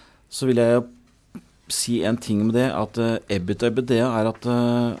 så vil jeg si en ting med det, at EBIT og EBITDA at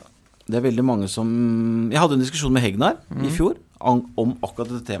det veldig mange som... Jeg hadde en diskusjon med Hegnar i fjor om akkurat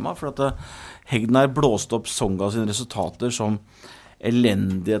dette temaet, for at Hegnar blåste opp Songa sine resultater som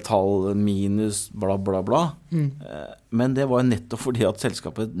elendige tall minus bla bla bla. Men det var nettopp fordi at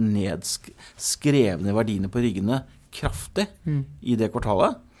selskapet skrev ned verdiene på riggene kraftig i det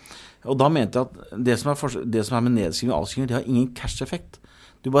kvartalet. Og da mente jeg at det som med nedskrivning og avskrivning, det har ingen cash-effekt.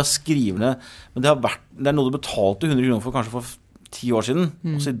 Du bare skriver ned, men det noe du betalte 100 kroner for kanskje for 10 år siden,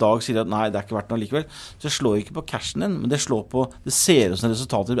 og så i dag sier de at nei, det ikke verdt noe likevel. Så det slår ikke på cashen din, men det ser ut som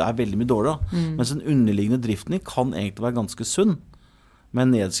resultater veldig mye dårligere. Mens den underliggende driften kan egentlig være ganske sunn, men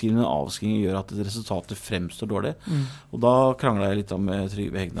nedskrivning og avskrivning gjør at resultatet fremstår dårlig. Og da krangler jeg litt med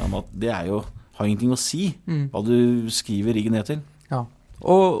Trygve Hegnar om at det har ingenting å si hva du skriver riggen ned til. Ja.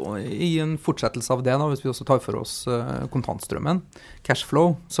 Og i en fortsettelse av det, hvis vi også tar for oss kontantstrømmen,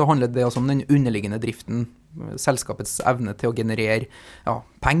 cashflow, så handler det også om den underliggende driften, selskapets evne til å generere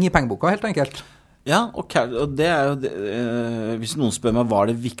penger i pengeboka, helt enkelt. Ja, og det jo hvis noen spør meg hva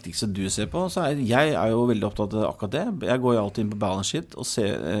det viktigste du ser på, så jeg jo veldig opptatt av akkurat det. Jeg går jo alltid inn på balance sheet og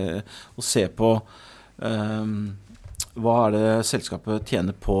ser på hva det selskapet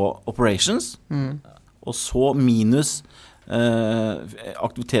tjener på operations, og så minus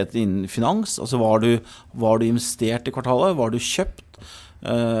aktiviteter innen finans, altså hva har du investert i kvartalet, hva har du kjøpt,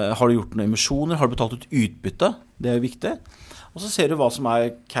 har du gjort noen emisjoner, har du betalt ut utbytte, det jo viktig, og så ser du hva som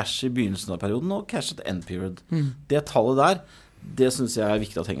cash i begynnelsen av perioden og cash at end period. Det tallet der, det synes jeg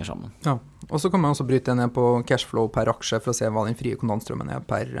viktig at henger sammen. Ja, og så kan man også bryte ned på cashflow per aksje for å se hva den frie kontantstrømmen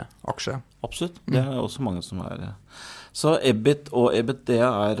per aksje. Absolutt, det også mange som Så EBIT og EBITDA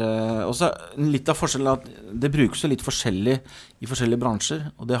også litt av forskjellen at det brukes jo litt forskjellig i forskjellige bransjer,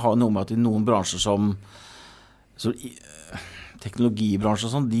 og det har noe med at i noen bransjer som teknologibransjer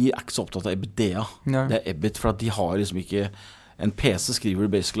og sånn, de ikke så opptatt av EBITDA. Ja. Det EBIT, for at de har liksom ikke en PC skriver du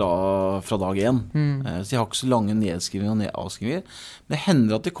basically fra dag 1. Så de har ikke så lange nedskrivninger og avskrivninger. Men det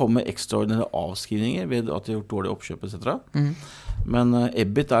hender at de kommer med ekstraordinære avskrivninger ved at de har gjort dårlig oppkjøp, etc. Men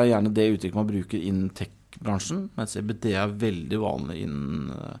EBIT gjerne det uttrykket man bruker innen tech-bransjen, mens EBITDA veldig vanlig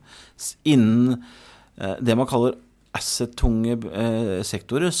innen det man kaller asset-tunge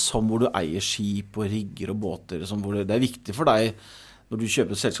sektorer, som hvor du eier skip og rigger og båter, hvor det viktig for deg når du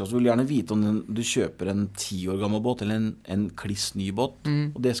kjøper et selskap, så vil du gjerne vite om du kjøper en 10 år gammel båt eller en kliss ny båt,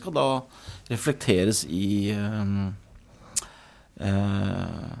 og det skal da reflekteres i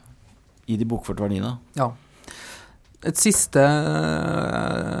de bokførte verdiene. Ja. Et siste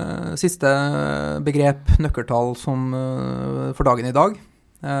begrep, nøkkeltall for dagen i dag,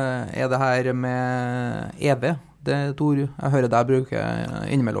 det her med EV, Det er et ord jeg hører deg bruke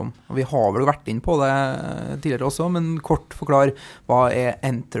innimellom. Og vi har vel vært inn på det tidligere også, men kort forklar, hva er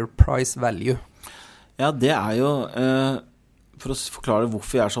enterprise value? Ja, det er jo, for å forklare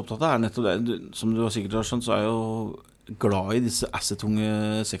hvorfor jeg er så opptatt av, er nettopp det, som du sikkert har skjønt, så er jeg jo glad i disse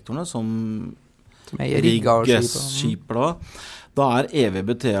asset-tunge sektorene, som er rigga og skip. Da er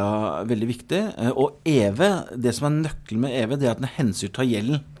EV-BTA veldig viktig, og EV, det som er nøkkelen med EV, det er at den hensyn tar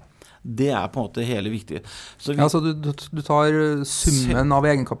gjelden. Det er på en måte hele viktig. Så ja, så du tar summen av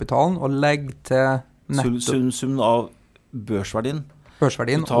egenkapitalen og legger til netto. Summen av børsverdien.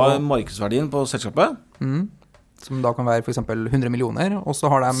 Du tar markedsverdien på selskapet. Som da kan være for eksempel 100 millioner, og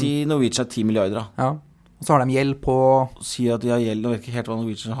så har de... Si Norwegian er 10 milliarder da. Ja, og så har de gjeld på... Si at de har gjeld, nå vet jeg ikke helt hva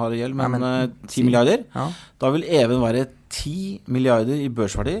Norwegian har gjeld, men 10 milliarder. Ja. Da vil even være 10 milliarder i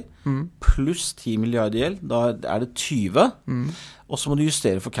børsverdi, pluss 10 milliarder gjeld, da er det 20, og så må du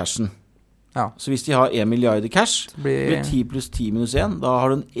justere for cashen. Ja. Så hvis de har 1 milliard i cash, blir 10 pluss 10 minus 1, da har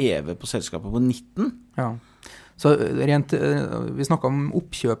du en EV på selskapet på 19. Ja. Så rent, vi snakket om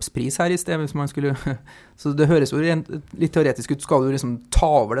oppkjøpspris her i sted, hvis man skulle, så det høres jo litt teoretisk ut, skal du liksom ta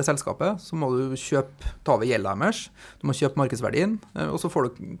over det selskapet, så må du ta over gjelda deres, du må kjøpe markedsverdien, og så får du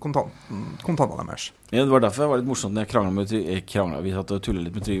kontantene deres. Ja, det var derfor det var litt morsomt når jeg kranglet, vi satt og tullet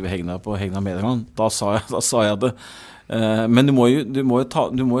litt med Trygve Hegna på Hegna Medialand, da sa jeg at det, men du må jo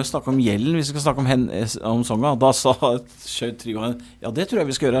snakke om gjelden hvis vi skal snakke om Songa. Da sa Trygve, ja det tror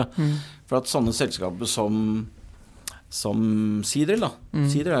jeg vi skal gjøre, for at sånne selskaper som Seadrill da.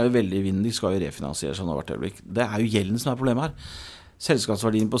 Seadrill er jo veldig i vinden, de skal jo refinansiere sånn hvert øyeblikk. Det er jo gjelden som er problemet her.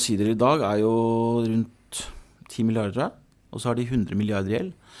 Selskapsverdien på Seadrill i dag er jo rundt 10 milliarder, tror jeg. Og så har de 100 milliarder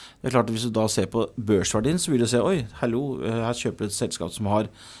gjeld. Det er klart at hvis du da ser på børsverdien, så vil du se, oi, hallo, her kjøper et selskap som har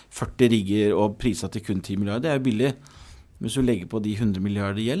 40 rigger og priset til kun 10 milliarder. Det er jo billig. Hvis du legger på de 100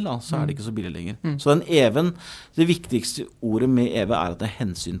 milliarder gjeld, da, så er det ikke så billig lenger. Så den EV-en, det viktigste ordet med EV er at det er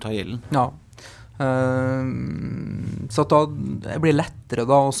hensyn til gjelden. Ja. Så at da det blir lettere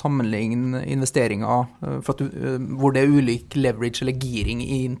da å sammenligne investeringer hvor det er ulik leverage eller gearing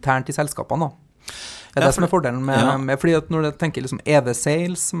internt i selskapene da. Det er det som er fordelen med fordi at når jeg tenker liksom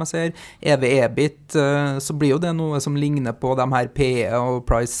EV-sales, som jeg ser, EV-EBIT, så blir jo det noe som ligner på de her PE og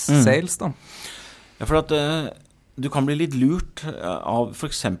price-sales da. Ja, for at du kan bli litt lurt av for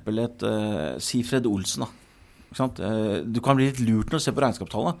eksempel si Fred Olsen da. Du kan bli litt lurt når du ser på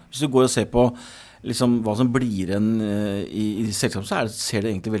regnskapstallene. Hvis du går og ser på liksom, hva som blir igjen i selskapet, så ser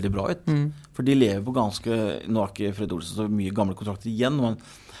det egentlig veldig bra ut. For de lever på ganske, nå er ikke Fred Olsen så mye gamle kontrakter igjen,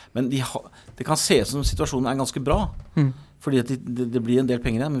 men det kan se ut som situasjonen er ganske bra, fordi at det blir en del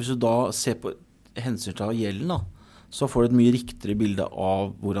penger igjen, men hvis du da ser på hensyn til gjelden da, så får du et mye riktigere bilde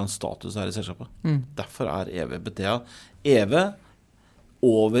av hvordan status er i selskapet. Derfor er EV-BTA EV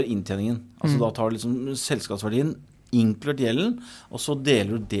over inntjeningen. Altså da tar du liksom selskapsverdien, inkludert gjelden, og så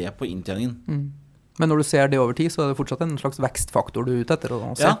deler du det på inntjeningen. Men når du ser det over tid, så er det fortsatt en slags vekstfaktor du er ute etter å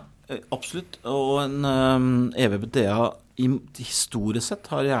se? Ja, absolutt. Og en EV-BTA historisk sett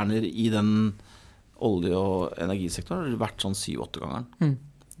har gjerne i den olje- og energisektoren vært sånn 7-8 ganger,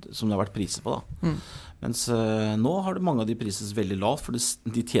 som det har vært priser på da. Mens nå har det mange av de prises veldig lavt, for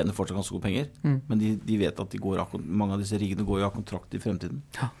de tjener fortsatt ganske gode penger, men de vet at mange av disse riggene går jo av kontrakt i fremtiden.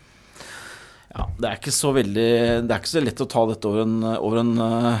 Ja, det er ikke så lett å ta dette over en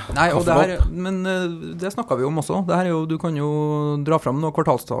Nei, og men det snakket vi om også. Det her du kan jo dra frem noen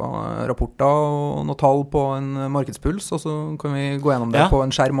kvartalsrapporter og noen tall på en markedspuls, og så kan vi gå gjennom det på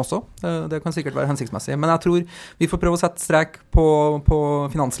en skjerm også. Det kan sikkert være hensiktsmessig. Men jeg tror vi får prøve å sette strek på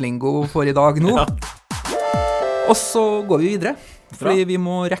finanslingo for i dag nå. Og så går vi videre. Fordi vi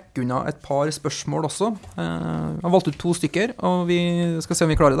må rekke unna et par spørsmål også. Jeg har valgt ut 2 stykker, og vi skal se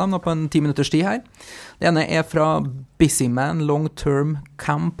om vi klarer dem på en 10 minutters tid her. Det ene er fra Busyman Long Term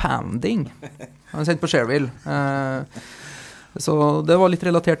Compounding. Han er sendt på Shareville. Så det var litt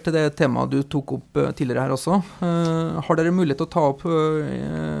relatert til det temaet du tok opp tidligere her også. Har dere mulighet til å ta opp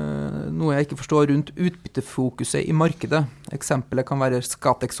noe jeg ikke forstår rundt utbyttefokuset i markedet? Eksempelet kan være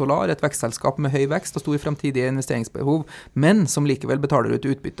Scatec Solar, et vekstselskap med høy vekst og stor fremtidige investeringsbehov, men som likevel betaler ut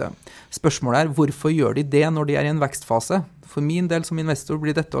utbytte. Spørsmålet er, hvorfor gjør de det når de er i en vekstfase? For min del som investor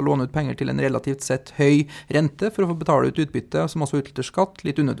blir dette å låne ut penger til en relativt sett høy rente for å få betale ut utbytte, som også utlytter skatt,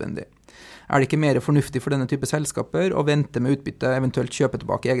 litt unødvendig. Er det ikke mer fornuftig for denne type selskaper å vente med utbytte, eventuelt kjøpe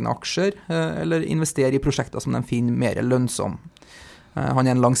tilbake egne aksjer, eller investere i prosjekter som de finner mer lønnsom? Han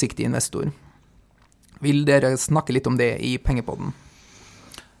er en langsiktig investor. Vil dere snakke litt om det i Pengepodden?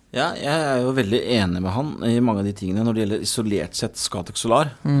 Ja, jeg er jo veldig enig med han i mange av de tingene når det gjelder isolert sett Scatec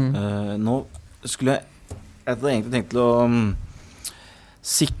Solar. Nå skulle jeg hadde egentlig tenkt til å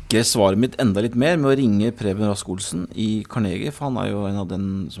sikre svaret mitt enda litt mer med å ringe Preben Rask Olsen i Carnegie, for han jo en av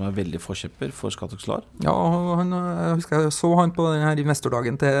den som veldig forkjøper for Scatec Solar. Ja, jeg husker jeg så han på denne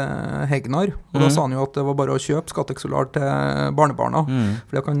investordagen til Hegnar, og da sa han jo at det var bare å kjøpe Scatec Solar til barnebarna,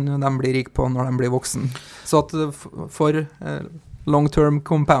 for det kan de bli rik på når de blir voksen. Så at for long-term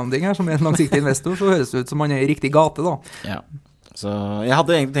compounding her, som en langsiktig investor, så høres det ut som han i riktig gate da. Ja. Så jeg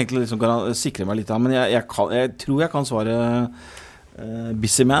hadde egentlig tenkt å liksom sikre meg litt av, men jeg tror jeg kan svare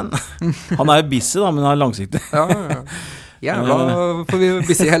busy man. Han jo busy da, men han langsiktig. Jævla får vi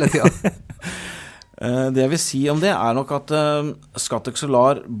busy hele tiden. Det jeg vil si om det nok at Scatec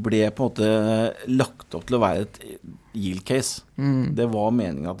Solar ble på en måte lagt opp til å være et yield case. Det var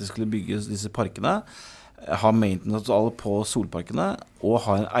meningen at de skulle bygge disse parkene, ha maintenance på solparkene, og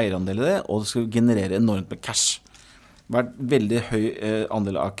ha en eierandel i det, og det skulle generere enormt med cash. Vært veldig høy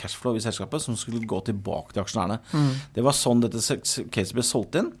andel av cashflow i selskapet som skulle gå tilbake til aksjonærene. Det var sånn dette caset ble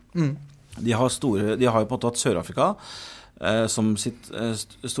solgt inn. De har jo på en måte hatt Sør-Afrika som sitt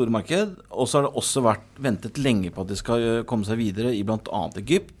store marked, og så har det også vært ventet lenge på at de skal komme seg videre i blant annet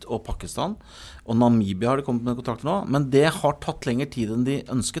Egypt og Pakistan, og Namibia har de kommet med kontrakter nå, men det har tatt lengre tid enn de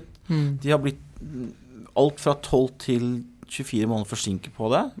ønsket. De har blitt alt fra 12 til 24 måneder forsinket på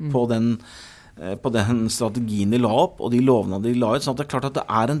det, på den strategien de la opp, og de lovene de la ut, sånn at det klart at det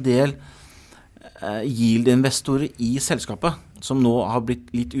en del yield-investorer i selskapet, som nå har blitt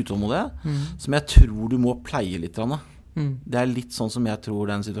litt utålmodige, som jeg tror du må pleie litt. Det litt sånn som jeg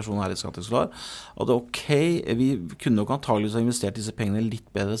tror den situasjonen i Scatec Solar, og det ok, vi kunne nok antageligvis ha investert disse pengene litt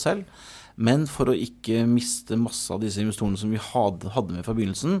bedre selv, men for å ikke miste masse av disse investorene som vi hadde med fra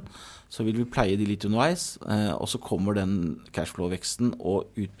begynnelsen, så vil vi pleie de litt underveis, og så kommer den cashflow-veksten og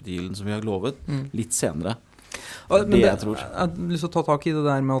utbyttegielden som vi har lovet litt senere. Det jeg tror. Jeg har lyst til å ta tak i det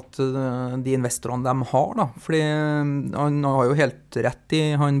der med at de investorene de har da, fordi han har jo helt rett i,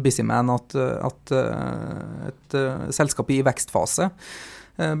 han Busyman, at et selskap i vekstfase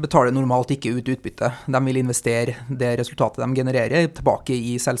betaler normalt ikke ut utbytte. De vil investere det resultatet de genererer tilbake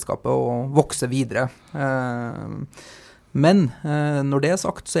i selskapet og vokse videre. Men når det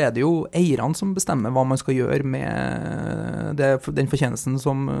sagt, så det jo eierne som bestemmer hva man skal gjøre med den fortjenesten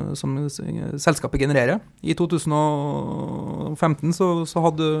som selskapet genererer. I 2015 så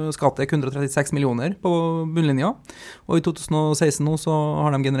hadde Scatec 136 millioner på bunnlinja, og i 2016 nå så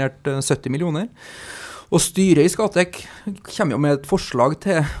har de generert 70 millioner. Og styret i Scatec kommer jo med et forslag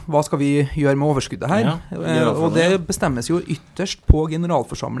til hva skal vi gjøre med overskuddet her. Og det bestemmes jo ytterst på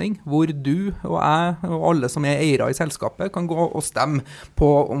generalforsamling, hvor du og jeg og alle som eiere i selskapet kan gå og stemme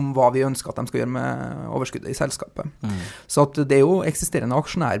på om hva vi ønsker at de skal gjøre med overskuddet i selskapet. Så at det jo eksisterende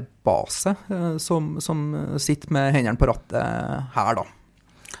aksjonærbase som sitter med hendene på rattet her da.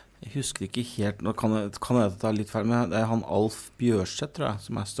 Jeg husker ikke helt, nå kan jeg ta litt feil, men det han Alf Bjørseth, tror jeg,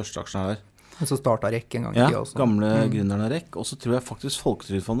 som største aksjonær her. Og så startet REC en gang i tiden også. Ja, gamle gründerne av REC, og så tror jeg faktisk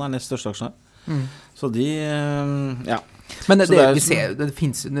Folketrygdfondet nest største aksjonær. Så de, ja. Men det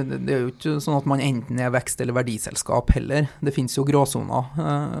jo ikke sånn at man enten vekst- eller verdiselskap heller. Det finnes jo gråsoner.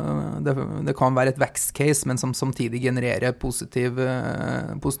 Det kan være et vekstcase, men som samtidig genererer positive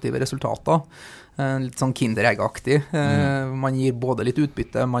resultater. Litt sånn kinderegg-aktig. Man gir både litt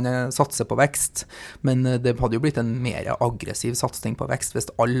utbytte, man satser på vekst, men det hadde jo blitt en mer aggressiv satsning på vekst hvis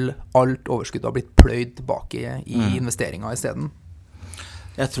alt overskudd har blitt pløyd tilbake i investeringer i stedet.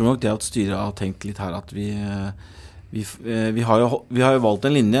 Jeg tror nok det at styret har tenkt litt her at vi har jo valgt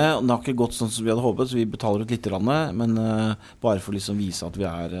en linje, og det har ikke gått sånn som vi hadde håpet, så vi betaler ut litt, men bare for liksom vise at vi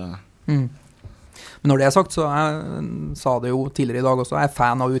Men når det sagt, så jeg sa det jo tidligere i dag også, jeg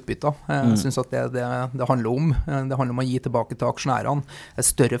fan av utbytter. Jeg synes at det handler om. Det handler om å gi tilbake til aksjonærene. Jeg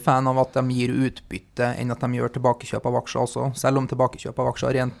større fan av at de gir utbytte enn at de gjør tilbakekjøp av aksjer også. Selv om tilbakekjøp av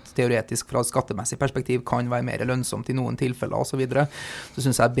aksjer rent teoretisk fra et skattemessig perspektiv kan være mer lønnsomt i noen tilfeller og så videre, så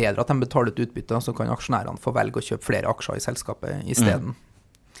synes jeg bedre at de betaler ut utbytte, så kan aksjonærene få velge å kjøpe flere aksjer i selskapet i stedet.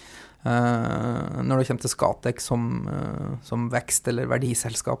 Når det kommer til Scatec som vekst- eller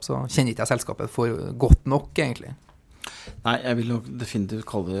verdiselskap, så kjenner ikke jeg selskapet for godt nok, egentlig. Nei, jeg vil nok definitivt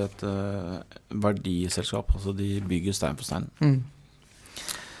kalle det et verdiselskap. Altså de bygger stein på stein.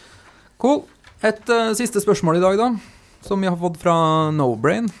 Cool. Et siste spørsmål i dag da, som vi har fått fra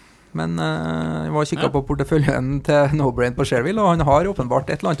NoBrain. Men jeg var kikket på porteføljen til NoBrain på Shareville, og han har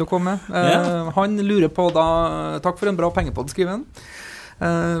åpenbart et eller annet å komme med. Han lurer på da, takk for en bra pengepodd, skriver han.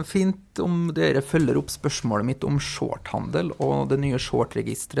 Fint om dere følger opp spørsmålet mitt om shorthandel og det nye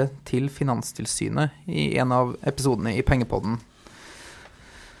shortregistret til Finanstilsynet i en av episodene i Pengepodden.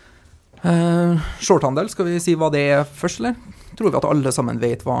 Shorthandel, skal vi si hva det først, eller? Tror vi at alle sammen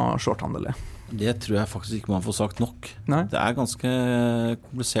vet hva shorthandel Det tror jeg faktisk ikke man får sagt nok. Nei. Det ganske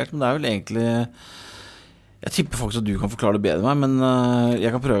komplisert, men det vel egentlig... Jeg tipper faktisk at du kan forklare det bedre enn meg, men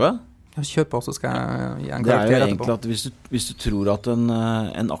jeg kan prøve. Kjør på, så skal jeg gi en Det karakter jo etterpå. egentlig at hvis du tror at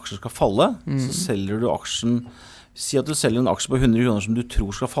en aksje skal falle, så selger du aksjen... Si at du selger en aksje på 100 kroner som du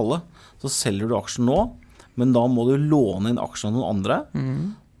tror skal falle, så selger du aksjen nå, men da må du låne inn aksjen av noen andre.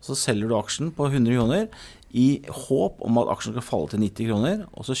 Så selger du aksjen på 100 kroner i håp om at aksjen skal falle til 90 kroner,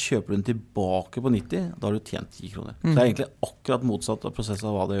 og så kjøper du den tilbake på 90, da har du tjent 10 kroner. Så det egentlig akkurat motsatt av prosessen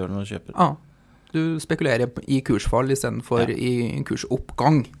av hva det gjør når du kjøper. Ja, du spekulerer i kursfall i stedet for i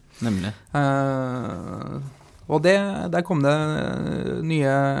kursoppgang. Nemlig. Og der kom det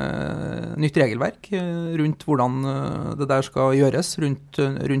nytt regelverk rundt hvordan det der skal gjøres rundt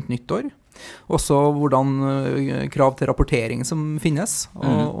nyttår. Også hvordan krav til rapportering som finnes.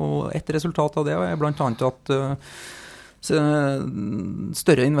 Og et resultat av det blant annet at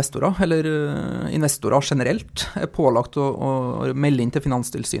større investorer, eller investorer generelt, pålagt å melde inn til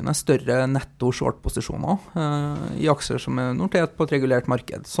Finanstilsynet større netto short-posisjoner i aksjer som notert på et regulert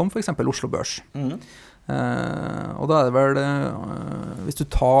marked, som for eksempel Oslo Børs. Og da det vel,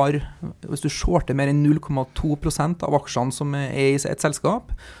 hvis du shorter mer enn 0,2% av aksjene som i et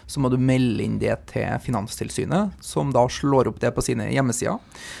selskap, så må du melde inn det til Finanstilsynet, som da slår opp det på sine hjemmesider.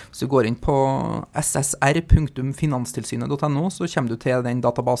 Hvis du går inn på ssr.finanstilsynet.no, så kommer du til den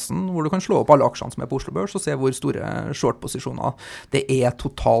databasen hvor du kan slå opp alle aksjene som på Oslo Børs, og se hvor store short-posisjoner det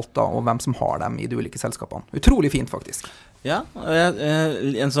totalt da, og hvem som har dem i de ulike selskapene. Utrolig fint faktisk. Ja,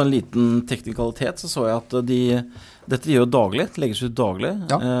 en sånn liten teknikalitet så jeg at dette gjør daglig, det legges ut daglig,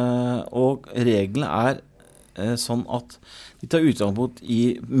 og reglene sånn at de tar utgangspunkt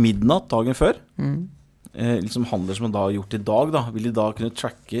i midnatt dagen før, liksom handler som man da har gjort i dag da, vil de da kunne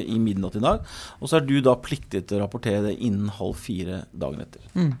tracke i midnatt i dag, og så du da pliktig til å rapportere det innen 3:30 dagen etter.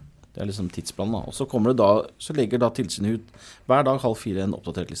 Det liksom tidsplanen da, og så legger da tilsynet ut hver dag 3:30 en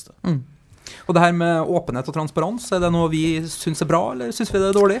oppdatert liste. Og det her med åpenhet og transparens, det noe vi synes bra, eller synes vi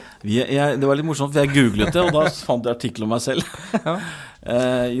det dårlig? Det var litt morsomt, for jeg googlet det, og da fant jeg artikkel om meg selv.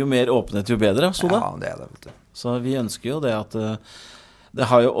 Jo mer åpenhet, jo bedre, så det. Ja, det det, vet du. Så vi ønsker jo det at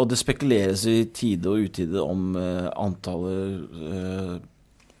og det spekuleres i tide og utide om antallet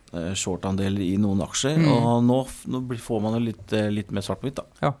shortandeler i noen aksjer, og nå får man jo litt mer svart på hvitt da.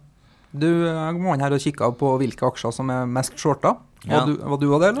 Ja. Du må her og kikke på hvilke aksjer som mest shorta. Var du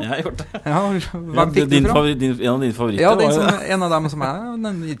av det, eller? Jeg har gjort det. Ja, hvem fikk du fra? En av dine favoritter. Ja, en av dem som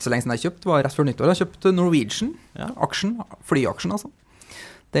ikke så lenge siden jeg kjøpte, var rett før nyttår. Jeg kjøpte Norwegian, flyaksjen altså.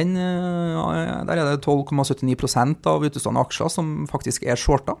 Der det 12,79% av utestående aksjer som faktisk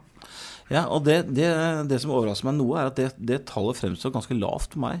shorta. Ja, og det som overrasker meg noe at det tallet fremstår ganske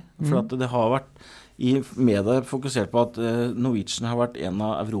lavt for meg. For at det har vært i media fokusert på at Norwegian har vært en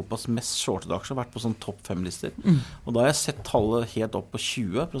av Europas mest shortede aksjer, vært på sånn topp 5-lister. Og da har jeg sett tallet helt opp på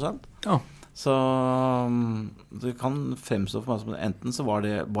 20%. Ja. Så det kan fremstå for meg som enten så var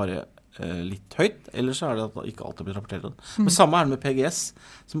det bare litt høyt, eller så det at det ikke alltid blir rapportert. Men samme det med PGS,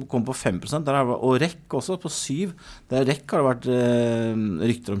 som kom på 5%, og REC også på 7%. Der REC har det vært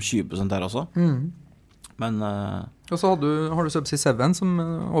rykter om 20% der også. Men og så har du Subsea 7 som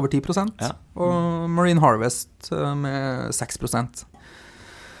over 10%, og Marine Harvest med 6%.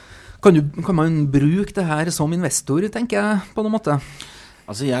 Kan man bruke det her som investor, tenker jeg, på noen måte?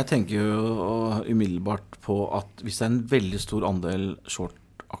 Altså, jeg tenker jo umiddelbart på at hvis det en veldig stor andel short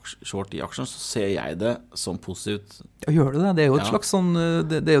i aksjen, så ser jeg det som positivt. Ja, gjør det? Det jo et slags sånn,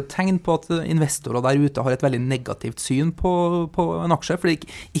 det jo et tegn på at investorer der ute har et veldig negativt syn på en aksje, for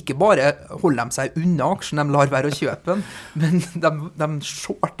ikke bare holder de seg unna aksjen, de lar være å kjøpe den, men de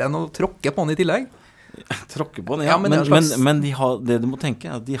shorter den og tråkker på den i tillegg. Tråkker på den, ja, men det du må tenke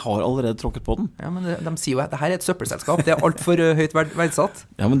at de har allerede tråkket på den. Ja, men de sier jo at dette et søppelselskap, det alt for høyt verdsatt.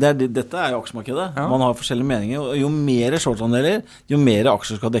 Ja, men dette jo aksjemarkedet. Ja. Man har forskjellige meninger, og jo mer shortandeler, jo mer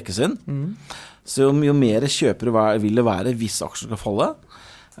aksjer skal dekkes inn. Så jo mer kjøpere vil det være hvis aksjer skal falle.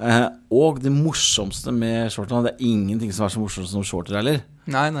 Og det morsomste med shortandeler, det ingenting som så morsomt som shorter heller.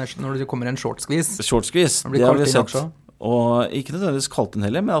 Nei, når det kommer en short-squeeze. Short-squeeze, det har vi sett. Og ikke nødvendigvis kalt den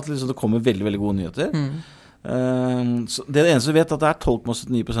heller, men at liksom det kommer veldig, veldig gode nyheter. Så det eneste vi vet at det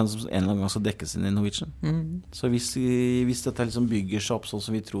 12,79% som en eller annen gang skal dekkes inn i Norwegian. Så hvis dette liksom bygger seg opp sånn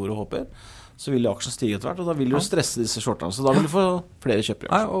som vi tror og håper, så vil aksjen stige etter hvert, og da vil du stresse disse shortene, så da vil du få flere kjøpere.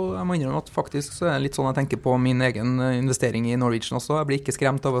 Ja, og jeg må innrømme at faktisk så det litt sånn jeg tenker på min egen investering i Norwegian også. Jeg blir ikke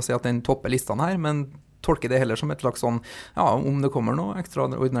skremt av å si at den topper listene her, men tolker det heller som et slags sånn, ja, om det kommer noe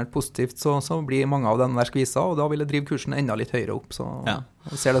ekstraordinært positivt, så blir mange av den der skvisa, og da vil jeg drive kursen enda litt høyere opp, så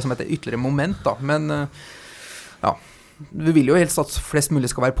jeg ser det som et ytterligere moment da, men ja, du vil jo helst at flest mulig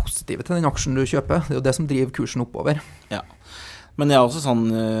skal være positive til den aksjen du kjøper. Det er jo det som driver kursen oppover. Ja. Men jeg er også sånn,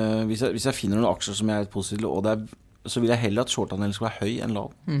 hvis jeg finner noen aksjer som jeg er positiv til, så vil jeg heller at short-andelen skal være høy enn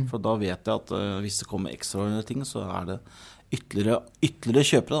lav. For da vet jeg at hvis det kommer ekstraordinære ting, så er det ytterligere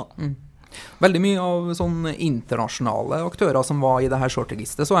kjøpere da. Veldig mye av sånne internasjonale aktører som var i det her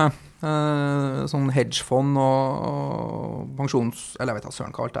short-registeret, så jeg. Sånn hedgefond og eller jeg vet ikke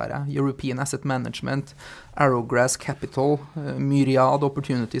søren hva alt det er. European Asset Management, Arrowgrass Capital, Myriad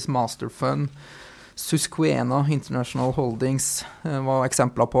Opportunities Master Fund, Susquehanna International Holdings var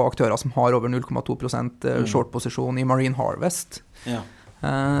eksempler på aktører som har over 0,2% short-posisjon i Marine Harvest. Ja.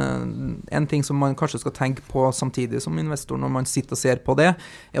 En ting som man kanskje skal tenke på samtidig som investor når man sitter og ser på det,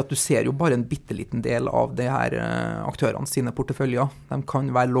 er at du ser jo bare en bitteliten del av de her aktørene sine porteføljer. De kan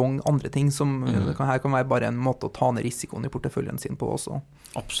være long andre ting som her kan være bare en måte å ta ned risikoen i porteføljen sin på også.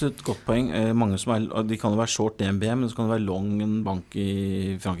 Absolutt, godt poeng. Mange som de kan jo være short DNB, men så kan det være long en bank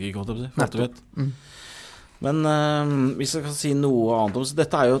i Frankrike, Men hvis jeg kan si noe annet om, så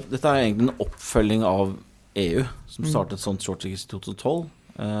dette er egentlig en oppfølging av EU, som startet sånt short-register i 2012.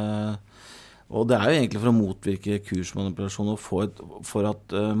 Og det er jo egentlig for å motvirke kursmanipulasjon og for at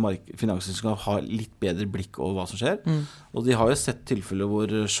finanssektoren skal ha litt bedre blikk over hva som skjer. Og de har jo sett tilfeller hvor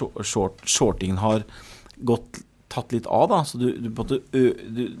shortingen har tatt litt av, da. Så de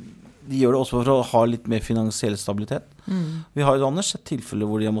gjør det også for å ha litt mer finansiell stabilitet. Vi har jo Anders sett tilfeller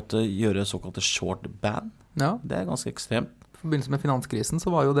hvor de har måttet gjøre såkalte short ban. Ja. Det er ganske ekstremt. I forbindelse med finanskrisen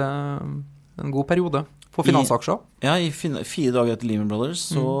så var jo det en god periode for finansaksjer. Ja, i 4 dager etter Lehman Brothers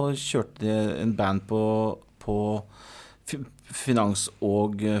så kjørte de en ban på finans-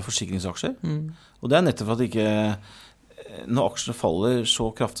 og forsikringsaksjer. Og det er nettopp for at ikke når aksjene faller så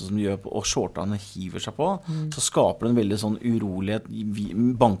kraftig som de gjør og shortene hiver seg på, så skaper det en veldig sånn urolighet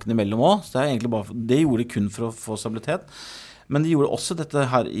bankene imellom også. Så det er egentlig det gjorde de kun for å få stabilitet. Men de gjorde også dette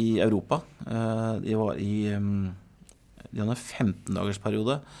her i Europa. De hadde en 15 dagers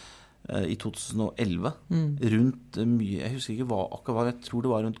periode i 2011 rundt mye, jeg husker ikke hva jeg tror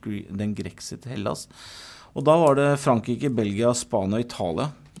det var rundt den Grexit Hellas, og da var det Frankrike, Belgia, Spania og Italia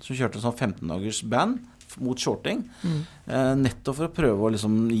som kjørte sånn 15 dagers ban mot shorting, nettopp for å prøve å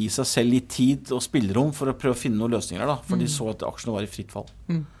liksom gi seg selv litt tid og spillerom for å prøve å finne noen løsninger da, for de så at aksjene var i fritt fall.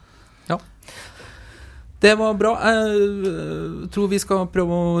 Ja. Det var bra. Jeg tror vi skal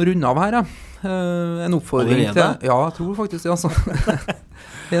prøve å runde av her. En oppfordring til... Ja, jeg tror faktisk det. Altså.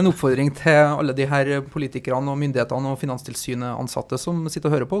 Det er en oppfordring til alle de her politikerne og myndighetene og finanstilsynet ansatte som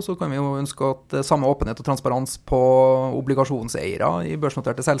sitter og hører på. Så kan vi jo ønske at samme åpenhet og transparens på obligasjonseiere i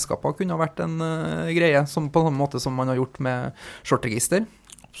børsnoterte selskaper kunne ha vært en greie, som på samme måte som man har gjort med shortregister.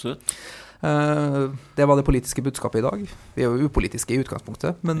 Absolutt. Det var det politiske budskapet i dag. Vi er jo upolitiske i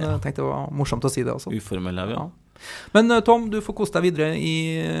utgangspunktet, men jeg tenkte det var morsomt å si det også. Uformelle, ja. Men Tom, du får kose deg videre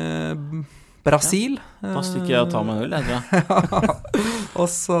i Brasil. Da stikker jeg og tar meg en øl, Og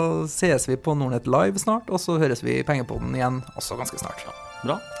så ses vi på Nordnet Live snart, og så høres vi i Pengepodden igjen også ganske snart.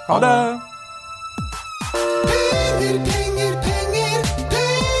 Bra. Ha det!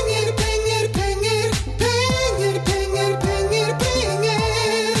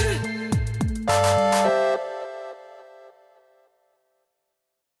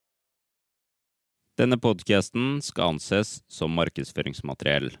 Denne podcasten skal anses som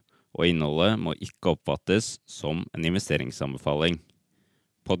markedsføringsmateriell, og innholdet må ikke oppfattes som en investeringsanbefaling.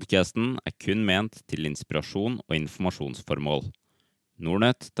 Podcasten er kun ment til inspirasjon og informasjonsformål.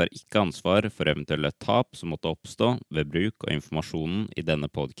 Nordnet tar ikke ansvar for eventuelle tap som måtte oppstå ved bruk av informasjonen i denne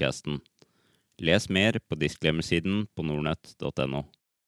podcasten. Les mer på disclaimer-siden på nordnet.no.